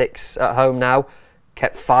the last 6 at home now,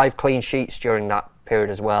 kept 5 clean sheets during that period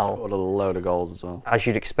as well. Got a load of goals as well. As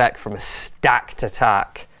you'd expect from a stacked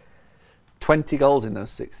attack. 20 goals in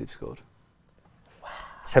those 6 they've scored.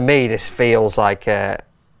 To me, this feels like an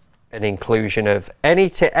inclusion of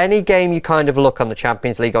any game you kind of look on the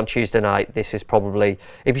Champions League on Tuesday night. This is probably,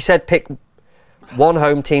 if you said pick one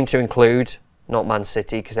home team to include, not Man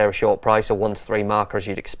City because they're a short price, or 1-3 marker as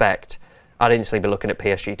you'd expect, I'd instantly be looking at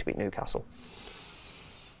PSG to beat Newcastle.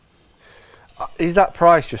 Is that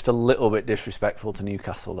price just a little bit disrespectful to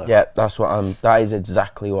Newcastle though? Yeah, that is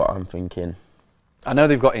exactly what I'm thinking. I know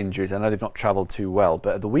they've got injuries. I know they've not travelled too well,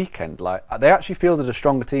 but at the weekend, like they actually fielded a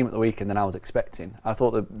stronger team at the weekend than I was expecting. I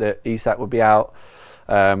thought that Isak would be out.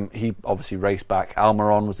 He obviously raced back.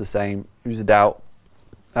 Almiron was the same. He was a doubt.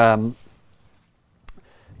 Yeah,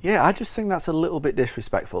 I just think that's a little bit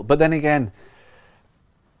disrespectful. But then again,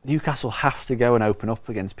 Newcastle have to go and open up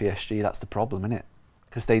against PSG. That's the problem, isn't it?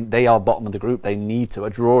 Because they are bottom of the group. They need to.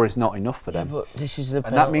 A draw is not enough for them. But this is the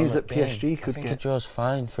and that means that PSG could I think a draw's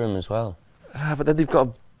fine for them as well. But then they've got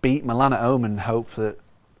to beat Milan at home and hope that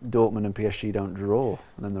Dortmund and PSG don't draw,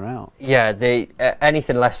 and then they're out. Yeah,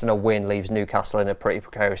 anything less than a win leaves Newcastle in a pretty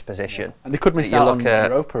precarious position. And they could miss out on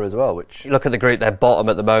Europa as well. Which you look at the group, they're bottom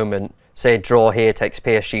at the moment. Say a draw here takes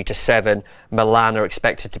PSG to 7. Milan are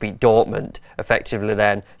expected to beat Dortmund. Effectively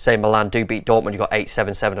then, say Milan do beat Dortmund, you've got 8,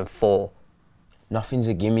 7, 7 and 4. Nothing's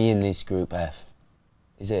a gimme in this Group F.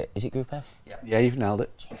 Is it Group F? Yeah, you've nailed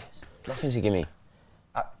it. Jesus. Nothing's a gimme.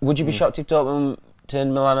 Would you be shocked if Dortmund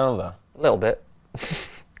turned Milan over? A little bit.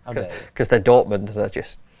 Because they're Dortmund, they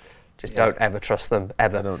just don't ever trust them,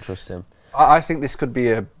 ever. I don't trust him. I think this could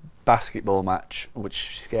be a basketball match,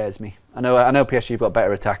 which scares me. I know PSG have got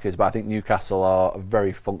better attackers, but I think Newcastle are a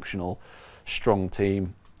very functional, strong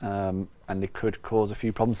team, and they could cause a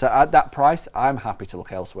few problems. So at that price, I'm happy to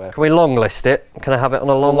look elsewhere. Can we long list it? Can I have it on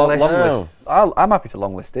a long list? Long list. I'm happy to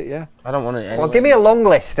long list it, yeah. I don't want it anyway. Well, give me a long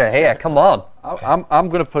lister here, come on. I'm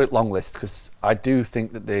going to put it long list because I do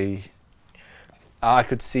think that I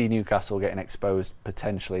could see Newcastle getting exposed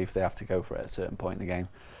potentially if they have to go for it at a certain point in the game.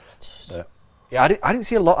 But, yeah, I didn't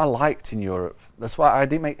see a lot I liked in Europe. That's why I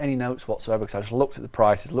didn't make any notes whatsoever, because I just looked at the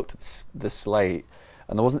prices, looked at the slate,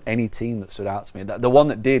 and there wasn't any team that stood out to me. The one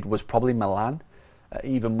that did was probably Milan,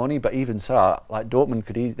 even money, but even so, like Dortmund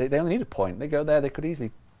could easily, they only need a point. They go there, they could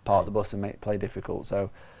easily park the bus and play difficult. So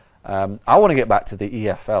I want to get back to the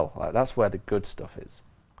EFL. Like, that's where the good stuff is.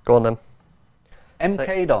 Go on then.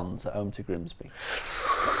 MK Dons at home to Grimsby.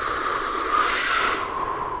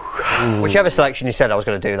 Whichever selection you said, I was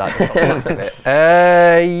going to do that.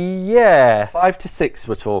 Yeah. 5 to 6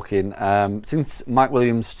 we're talking. Since Mike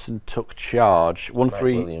Williamson took charge, 1-3.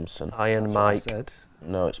 Williamson. Iron Mike. Said.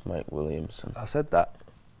 No, it's Mike Williamson. I said that.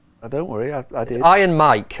 Don't worry, I did. It's Iron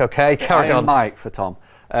Mike, okay? Carry on. Iron Mike for Tom.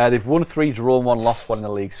 They've won 3, drawn 1, lost 1 in the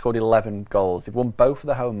league, scored 11 goals. They've won both of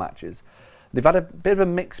the home matches. They've had a bit of a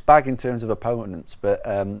mixed bag in terms of opponents, but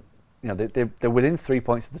they're within 3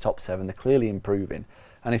 points of the top 7. They're clearly improving.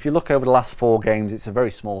 And if you look over the last 4 games, it's a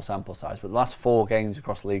very small sample size, but the last 4 games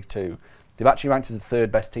across League 2, they've actually ranked as the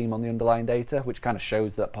 3rd best team on the underlying data, which kind of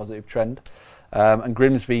shows that positive trend. And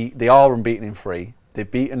Grimsby, they are unbeaten in 3.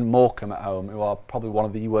 They've beaten Morecambe at home, who are probably one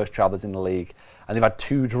of the worst travellers in the league. And they've had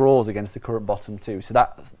 2 draws against the current bottom 2. So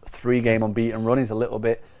that 3-game unbeaten run is a little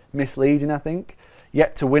bit misleading, I think.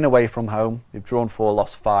 Yet to win away from home, they've drawn 4,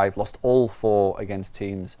 lost 5, lost all 4 against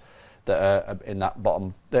teams that are in that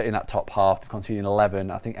in that top half. They've conceded 11.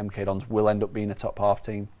 I think MK Dons will end up being a top half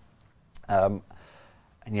team. And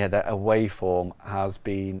yeah, their away form has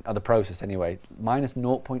been, the process anyway, minus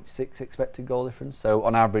 0.6 expected goal difference. So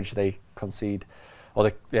on average, they concede,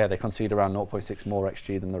 they concede around 0.6 more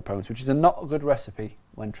XG than their opponents, which is not a good recipe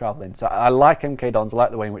when travelling. So I like MK Dons. I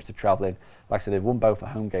like the way in which they're travelling. Like I said, they've won both the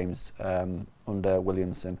home games under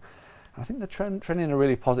Williamson. I think they're trending in a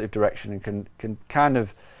really positive direction and can kind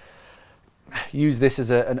of use this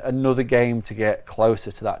as another game to get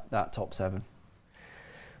closer to that top 7.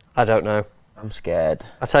 I don't know. I'm scared.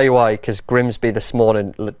 I'll tell you why, because Grimsby this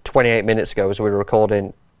morning, 28 minutes ago as we were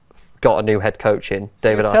recording, got a new head coach in,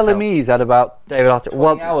 David Artell. Telling me he's had about David Artell.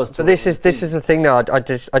 20 hours. But this is the thing now. I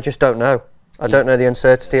just don't know. I don't know the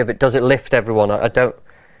uncertainty of it. Does it lift everyone? I don't.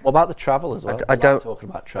 What about the travel as well? I don't. Talking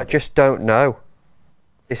about travel. I just don't know.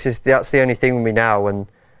 That's the only thing with me now. And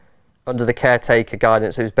under the caretaker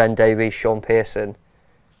guidance, it was Ben Davies, Sean Pearson.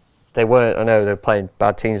 They weren't. I know they were playing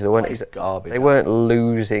bad teams. They weren't. Garbage. They weren't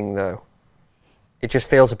losing though. It just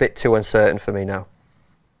feels a bit too uncertain for me now.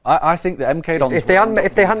 I think that MK Dons. If they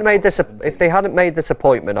hadn't made this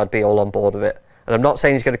appointment, I'd be all on board with it. And I'm not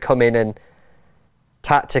saying he's going to come in and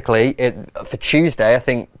tactically for Tuesday. I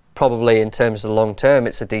think probably in terms of the long term,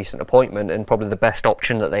 it's a decent appointment and probably the best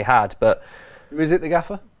option that they had. But who is it? The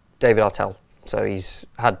gaffer? David Artell. So he's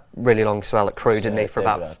had really long spell at Crewe, didn't he? For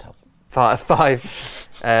about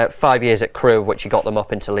 5 years at Crewe, which he got them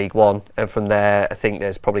up into League One, and from there I think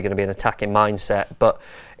there's probably going to be an attacking mindset. But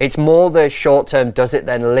it's more the short term. Does it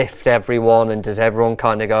then lift everyone, and does everyone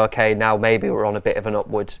kind of go, okay, now maybe we're on a bit of an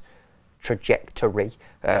upwards trajectory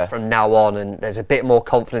from now on, and there's a bit more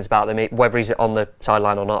confidence about them. Whether he's on the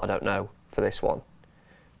sideline or not, I don't know for this one.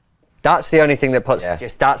 That's the only thing that puts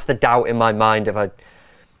that's the doubt in my mind. If I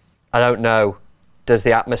don't know. Does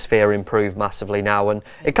the atmosphere improve massively now? And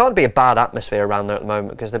it can't be a bad atmosphere around there at the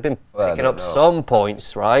moment because they've been picking up some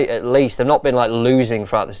points, right? At least they've not been like losing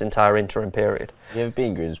throughout this entire interim period. You ever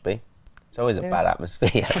been Grimsby? It's always a bad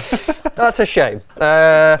atmosphere. That's a shame.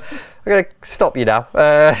 I'm going to stop you now.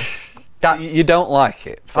 So you don't like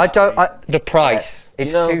it? I don't. The price.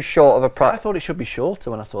 It's too short of a price. I thought it should be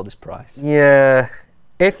shorter when I saw this price. Yeah.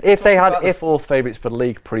 If they had the 4th favourites for the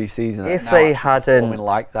league pre-season, if they hadn't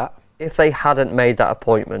like that. If they hadn't made that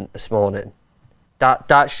appointment this morning,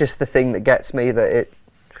 that's just the thing that gets me, that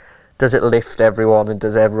does it lift everyone, and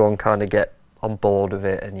does everyone kind of get on board with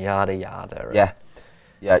it, and yada yada? Yeah,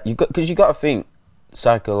 yeah. Because you got to think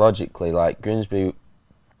psychologically. Like Grimsby,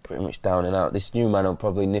 pretty much down and out. This new man will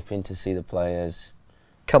probably nip in to see the players.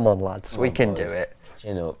 Come on, lads, we can do it.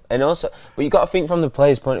 Chin up. And also, but you got to think from the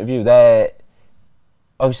players' point of view. They're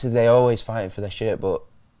always fighting for their shirt, but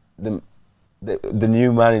the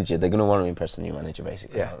new manager, they're going to want to impress the new manager,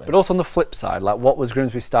 basically. Yeah, but also on the flip side, like, what was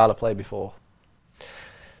Grimsby's style of play before?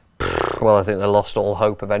 Well, I think they lost all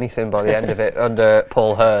hope of anything by the end of it under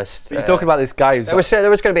Paul Hurst. But you're talking about this guy who's there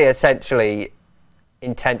was going to be essentially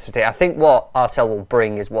intensity. I think what Artell will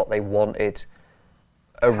bring is what they wanted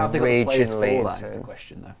originally. That's the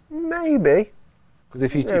question, though. Maybe. Because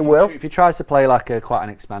if he tries to play like quite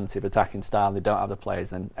an expansive attacking style, and they don't have the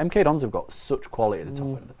players, then MK Dons have got such quality at the top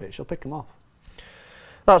end of the pitch. They'll pick them off.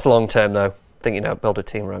 That's long term, though. I think, build a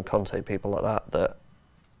team around Conte, people like that,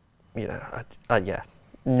 yeah.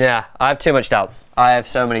 Nah, I have too much doubts. I have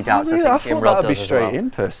so many doubts. I think Jim thought Rod that would be does straight as well.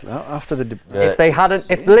 in, personally, after the... If they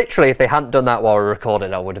hadn't done that while we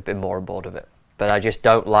recorded, I would have been more on board with it. But I just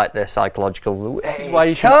don't like the psychological... This is why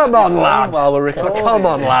you should come on, lads! While we're recording. Come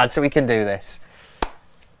on, lads, so we can do this.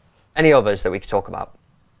 Any others that we could talk about?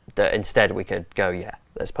 That instead we could go, yeah,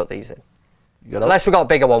 let's put these in. Unless we've got a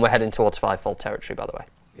bigger one, we're heading towards fivefold territory, by the way.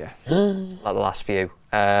 Yeah. Like the last few.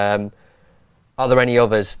 Are there any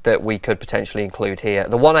others that we could potentially include here?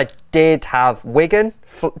 The one I did have, Wigan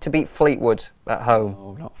to beat Fleetwood at home.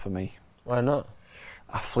 No, not for me. Why not?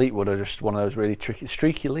 Fleetwood are just one of those really tricky...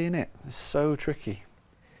 Streaky Lee, innit? It's so tricky.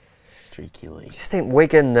 Streaky Lee. I just think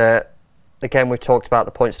Wigan, again, we've talked about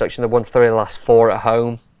the points deduction. They won 3 of the last 4 at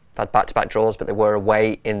home. They've had back-to-back draws, but they were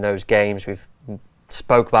away in those games. We've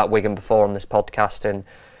spoke about Wigan before on this podcast, and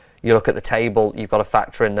you look at the table, you've got to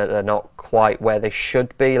factor in that they're not quite where they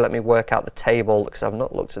should be. Let me work out the table, because I've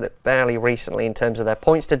not looked at it fairly recently in terms of their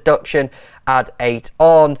points deduction. Add 8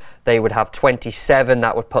 on, they would have 27.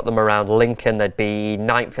 That would put them around Lincoln. They'd be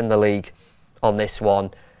 9th in the league on this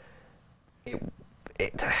one.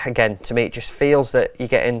 Again, to me, it just feels that you're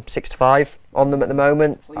getting 6 to 5 on them at the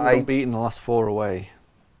moment. Fleetwood beaten the last 4 away.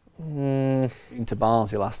 Beaten to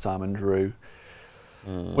Barnsley last time and drew.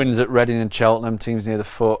 Wins at Reading and Cheltenham, teams near the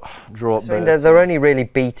foot, draw up. They're only really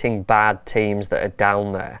beating bad teams that are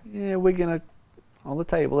down there. Yeah, Wigan are on the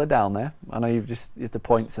table, they're down there. I know you've just hit the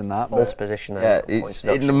points in that. False position there. Yeah, it's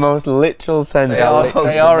in the most literal sense. They are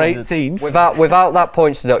 18th. Without that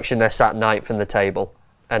points deduction, they're sat 9th in the table.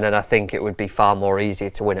 And then I think it would be far more easier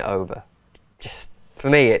to win it over. Just, for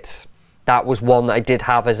me, that was one that I did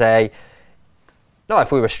have as a... Not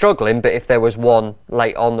if we were struggling, but if there was one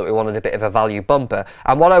late on that we wanted a bit of a value bumper.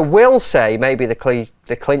 And what I will say, maybe the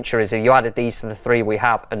clincher is if you added these to the 3 we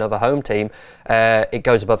have, another home team, it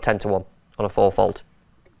goes above 10 to 1 on a 4-fold.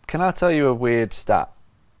 Can I tell you a weird stat?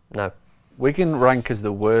 No. Wigan rank as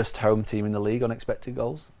the worst home team in the league on expected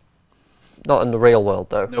goals. Not in the real world,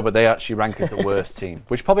 though. No, but they actually rank as the worst team,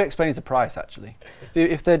 which probably explains the price, actually.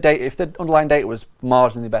 If their underlying data was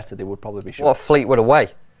marginally better, they would probably be short. What, Fleetwood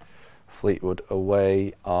away? Fleetwood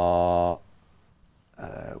away are,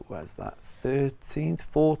 where's that, 13th,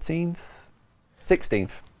 14th,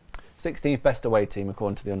 16th. 16th best away team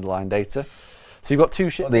according to the underlying data. So you've got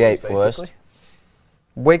 2 shit. The 8th worst.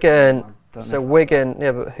 Wigan, Wigan,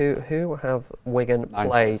 yeah, but who have Wigan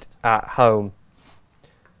played at home?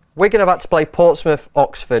 Wigan have had to play Portsmouth,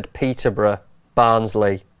 Oxford, Peterborough,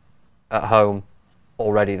 Barnsley at home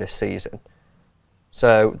already this season.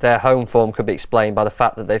 So their home form could be explained by the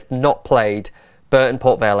fact that they've not played Burton,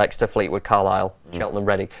 Port Vale, Exeter, Fleetwood, Carlisle, Cheltenham,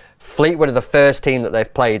 Reading. Fleetwood are the first team that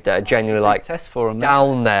they've played that are genuinely like test for them,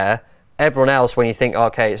 down there. Everyone else, when you think,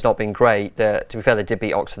 okay, it's not been great, to be fair, they did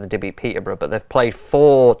beat Oxford, they did beat Peterborough, but they've played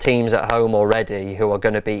 4 teams at home already who are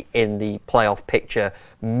going to be in the playoff picture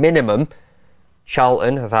minimum.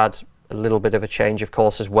 Charlton have had a little bit of a change, of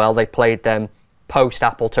course, as well. They played them post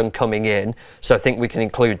Appleton coming in, so I think we can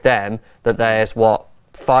include them. That there's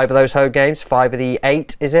 5 of those home games, 5 of the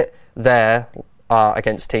 8, is it? There are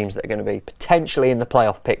against teams that are going to be potentially in the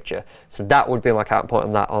playoff picture. So that would be my counterpoint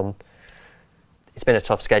on that. It's been a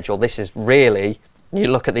tough schedule. This is really, you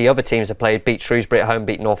look at the other teams that played, beat Shrewsbury at home,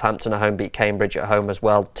 beat Northampton at home, beat Cambridge at home as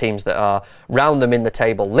well. Teams that are round them in the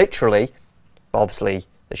table, literally. Obviously,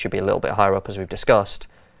 they should be a little bit higher up, as we've discussed.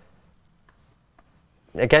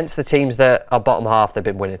 Against the teams that are bottom half, they've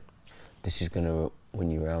been winning. This is going to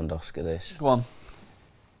win you round, Oscar, this. Go on.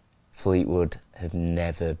 Fleetwood have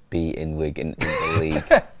never beaten Wigan in the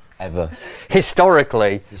league. Ever.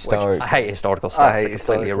 Historically. I hate historical stats. They're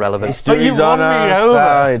completely irrelevant. History's on our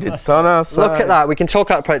side. It's on our side. Look at that. We can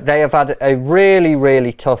talk about... They have had a really,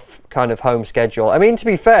 really tough kind of home schedule. I mean, to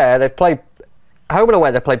be fair, they've played home and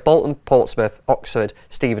away, they played Bolton, Portsmouth, Oxford,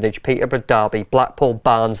 Stevenage, Peterborough, Derby, Blackpool,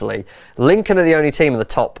 Barnsley. Lincoln are the only team in the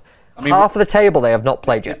top half of the table they have not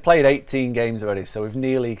played yet. They've played 18 games already, so we've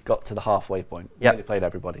nearly got to the halfway point. Yep. Nearly played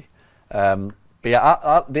everybody. But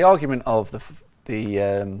yeah, the argument of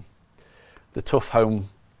the tough home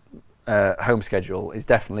schedule is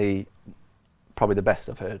definitely probably the best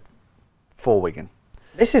I've heard for Wigan.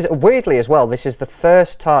 This is, weirdly as well, this is the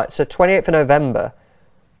first time, so 28th of November,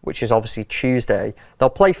 which is obviously Tuesday, they'll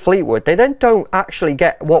play Fleetwood. They then don't actually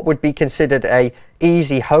get what would be considered a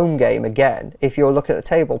easy home game again, if you're looking at the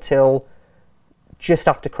table, till just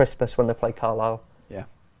after Christmas when they play Carlisle. Yeah.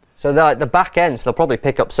 So the back ends, they'll probably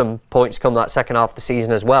pick up some points come that second half of the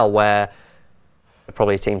season as well, where they're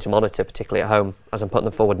probably a team to monitor, particularly at home, as I'm putting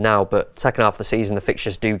them forward now. But second half of the season, the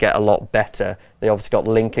fixtures do get a lot better. They obviously got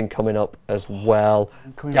Lincoln coming up as well.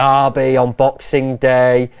 Derby on Boxing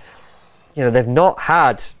Day. You know, they've not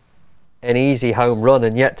had an easy home run,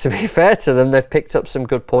 and yet, to be fair to them, they've picked up some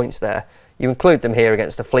good points there. You include them here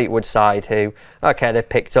against a Fleetwood side who, okay, they've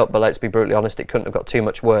picked up, but let's be brutally honest, it couldn't have got too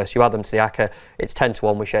much worse. You add them to the Acca, it's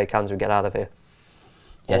 10-1, we shake hands and get out of here.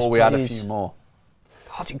 Yes, or we add a few more.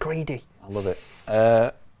 God, you're greedy. I love it.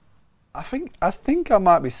 I think I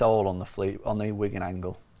might be sold on the Wigan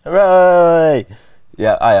angle. Hooray!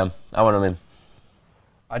 Yeah, I am. I want them in.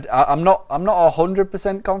 I'm not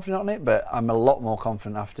 100% confident on it, but I'm a lot more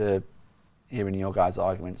confident after hearing your guys'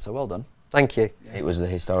 argument. So well done. Thank you. It was the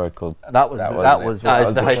historical. That was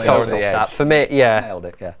the historical stat for me. Yeah, nailed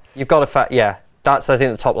it. Yeah, you've got to yeah. That's, I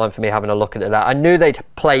think, the top line for me, having a look at that. I knew they'd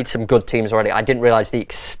played some good teams already. I didn't realise the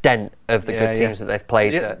extent of the good teams that they've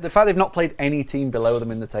played. The fact they've not played any team below them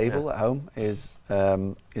in the table at home is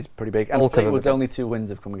pretty big. And Fleetwood's only 2 wins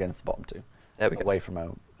have come against the bottom 2 away from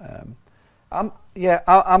home.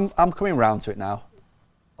 I'm coming round to it now.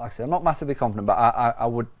 Like I said, I'm not massively confident, but I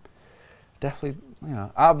would definitely,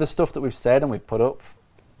 out of the stuff that we've said and we've put up,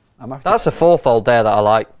 that's a fourfold there that I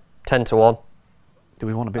like. 10-1. Do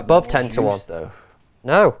we want a bit above more 10-1 though?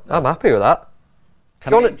 No, I'm happy with that.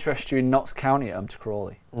 Can I interest you in Notts County at home to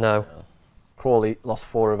Crawley? No. Crawley lost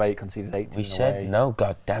 4 of 8, conceded 18 We said no,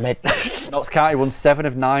 god damn it. Notts County won 7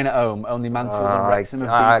 of 9 at home. Only Mansfield and Wrexham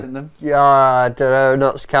have beaten them. Yeah, I don't know.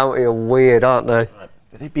 Notts County are weird, aren't they?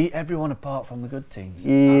 They beat everyone apart from the good teams.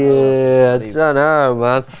 Yeah, I don't know,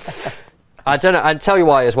 man. I don't know. I'd tell you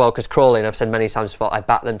why as well, because Crawley, and I've said many times before, I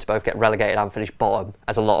backed them to both get relegated and finish bottom,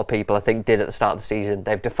 as a lot of people I think did at the start of the season.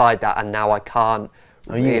 They've defied that, and now I can't.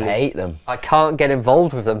 You hate them. I can't get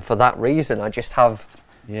involved with them for that reason. I just have.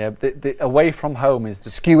 Yeah, the away from home is the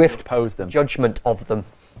skewift pose them. Judgment of them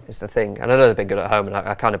is the thing, and I know they've been good at home, and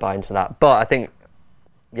I kind of buy into that. But I think,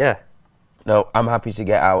 yeah. No, I'm happy to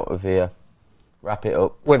get out of here. Wrap it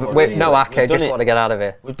up. No Acca, just want to get out of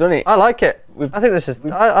here. We've done it. I like it. I think this is.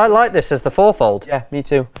 I like this as the fourfold. Yeah, me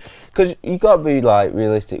too. Because you've got to be like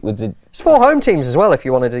realistic with the. It's 4 home teams as well if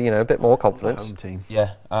you wanted a bit more confidence. Home team.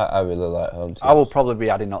 Yeah, I really like home teams. I will probably be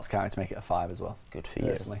adding Notts County to make it a 5 as well. Good for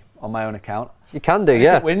you. On my own account. You can do, If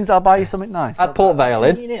it wins, I'll buy you something nice. Add Port Vale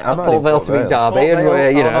in. Add Port Vale to beat Derby,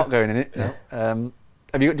 and I'm not going in it. No.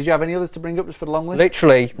 Did you have any others to bring up just for the long list?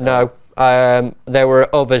 Literally, no. There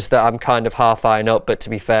were others that I'm kind of half eyeing up, but to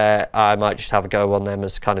be fair, I might just have a go on them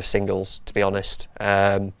as kind of singles, to be honest.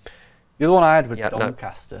 The other one I had was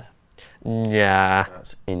Doncaster. Yeah.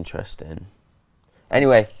 That's interesting.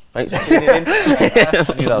 Anyway, thanks for tuning in.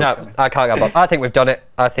 No, I can't go above. I think we've done it.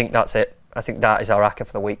 I think that's it. I think that is our Acca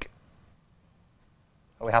for the week.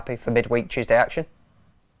 Are we happy for midweek Tuesday action?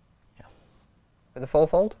 Yeah. With the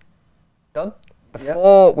fourfold? Done?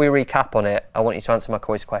 Before we recap on it, I want you to answer my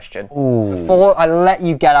quiz question. Ooh. Before I let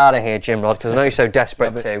you get out of here, Jim Rod, because I know you're so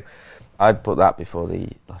desperate to. I'd put that before the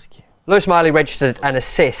last cue. Lewis Miley registered an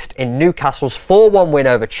assist in Newcastle's 4-1 win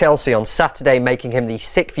over Chelsea on Saturday, making him the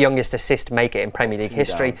 6th youngest assist maker in Premier League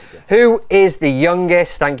history. Who is the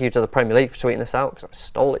youngest? Thank you to the Premier League for tweeting this out, because I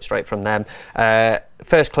stole it straight from them.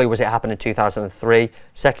 First clue was it happened in 2003.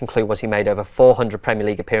 Second clue was he made over 400 Premier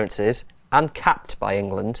League appearances and capped by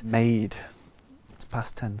England. Made.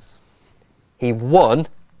 Past tense. He won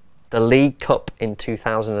the League Cup in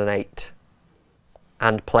 2008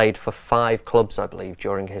 and played for 5 clubs, I believe,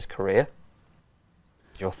 during his career.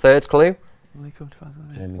 Your third clue. League Cup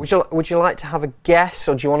 2008. Would you like to have a guess,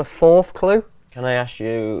 or do you want a 4th clue? Can I ask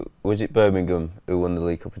you, was it Birmingham who won the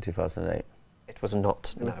League Cup in 2008? It was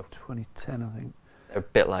not, no. 2010, I think. They're a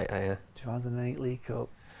bit later, yeah. 2008 League Cup.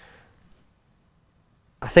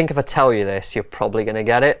 I think if I tell you this, you're probably going to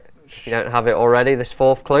get it. If you don't have it already, this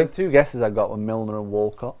 4th clue. 2 guesses I got were Milner and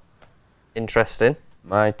Walcott. Interesting.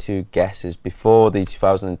 My 2 guesses before the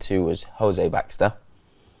 2002 was Jose Baxter.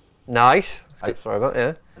 Nice. That's a good throwback,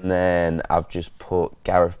 yeah. And then I've just put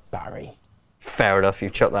Gareth Barry. Fair enough,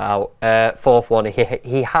 you've chucked that out. Fourth one,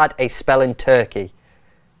 he had a spell in Turkey,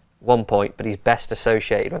 1 point, but he's best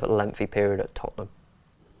associated with a lengthy period at Tottenham.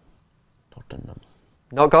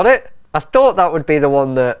 Not got it? I thought that would be the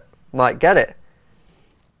one that might get it.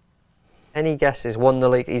 Any guesses? Won the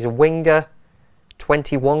league. He's a winger.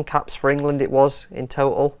 21 caps for England it was in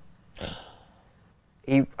total.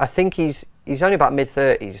 I think he's only about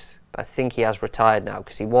mid-30s. I think he has retired now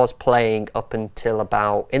because he was playing up until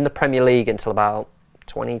about, in the Premier League until about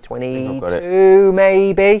 2022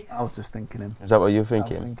 maybe. I was just thinking him. Is that what you're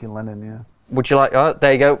thinking? I was thinking Lennon, yeah. Would you like,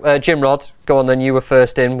 there you go. Jim Rod, go on then, you were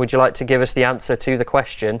first in. Would you like to give us the answer to the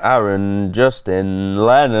question? Aaron Justin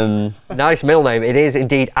Lennon. Nice middle name. It is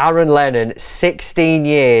indeed Aaron Lennon, 16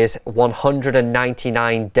 years,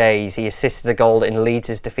 199 days. He assisted a goal in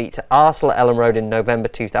Leeds' defeat to Arsenal at Ellen Road in November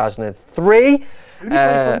 2003. Who did he play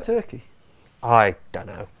for in Turkey? I don't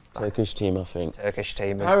know. Turkish team, I think. Turkish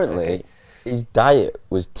team. Apparently, his diet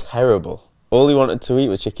was terrible. All he wanted to eat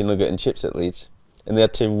was chicken nugget and chips at Leeds. And they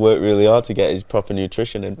had to work really hard to get his proper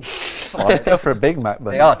nutrition in. Go for a Big Mac,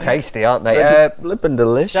 but they are tasty, aren't they? They're flipping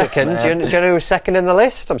delicious. Second, do you know who was second in the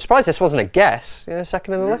list? I'm surprised this wasn't a guess. You know,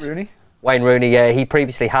 second in the list? Rooney? Wayne Rooney, yeah, he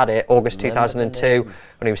previously had it, August 2002,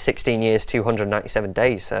 when he was 16 years, 297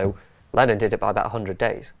 days. So Lennon did it by about 100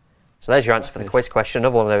 days. So there's your answer for the quiz question.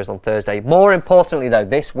 Another one of those on Thursday. More importantly, though,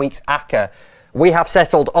 this week's Acca. We have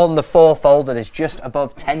settled on the fourfold that is just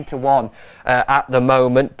above 10-1 at the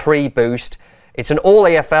moment, pre-boost. It's an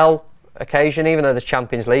all-AFL occasion, even though there's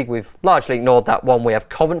Champions League. We've largely ignored that one. We have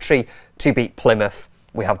Coventry to beat Plymouth.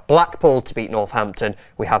 We have Blackpool to beat Northampton.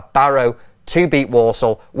 We have Barrow to beat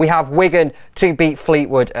Walsall. We have Wigan to beat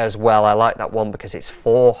Fleetwood as well. I like that one because it's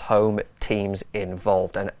 4 home teams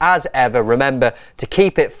involved. And as ever, remember to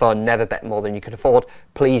keep it fun. Never bet more than you can afford.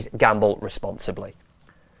 Please gamble responsibly.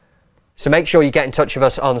 So make sure you get in touch with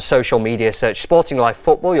us on social media. Search Sporting Life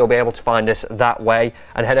Football. You'll be able to find us that way.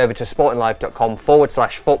 And head over to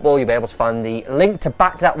sportinglife.com/football. You'll be able to find the link to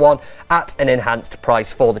back that one at an enhanced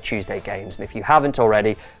price for the Tuesday games. And if you haven't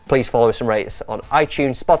already, please follow us and rate us on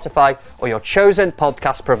iTunes, Spotify, or your chosen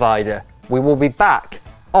podcast provider. We will be back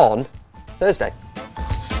on Thursday.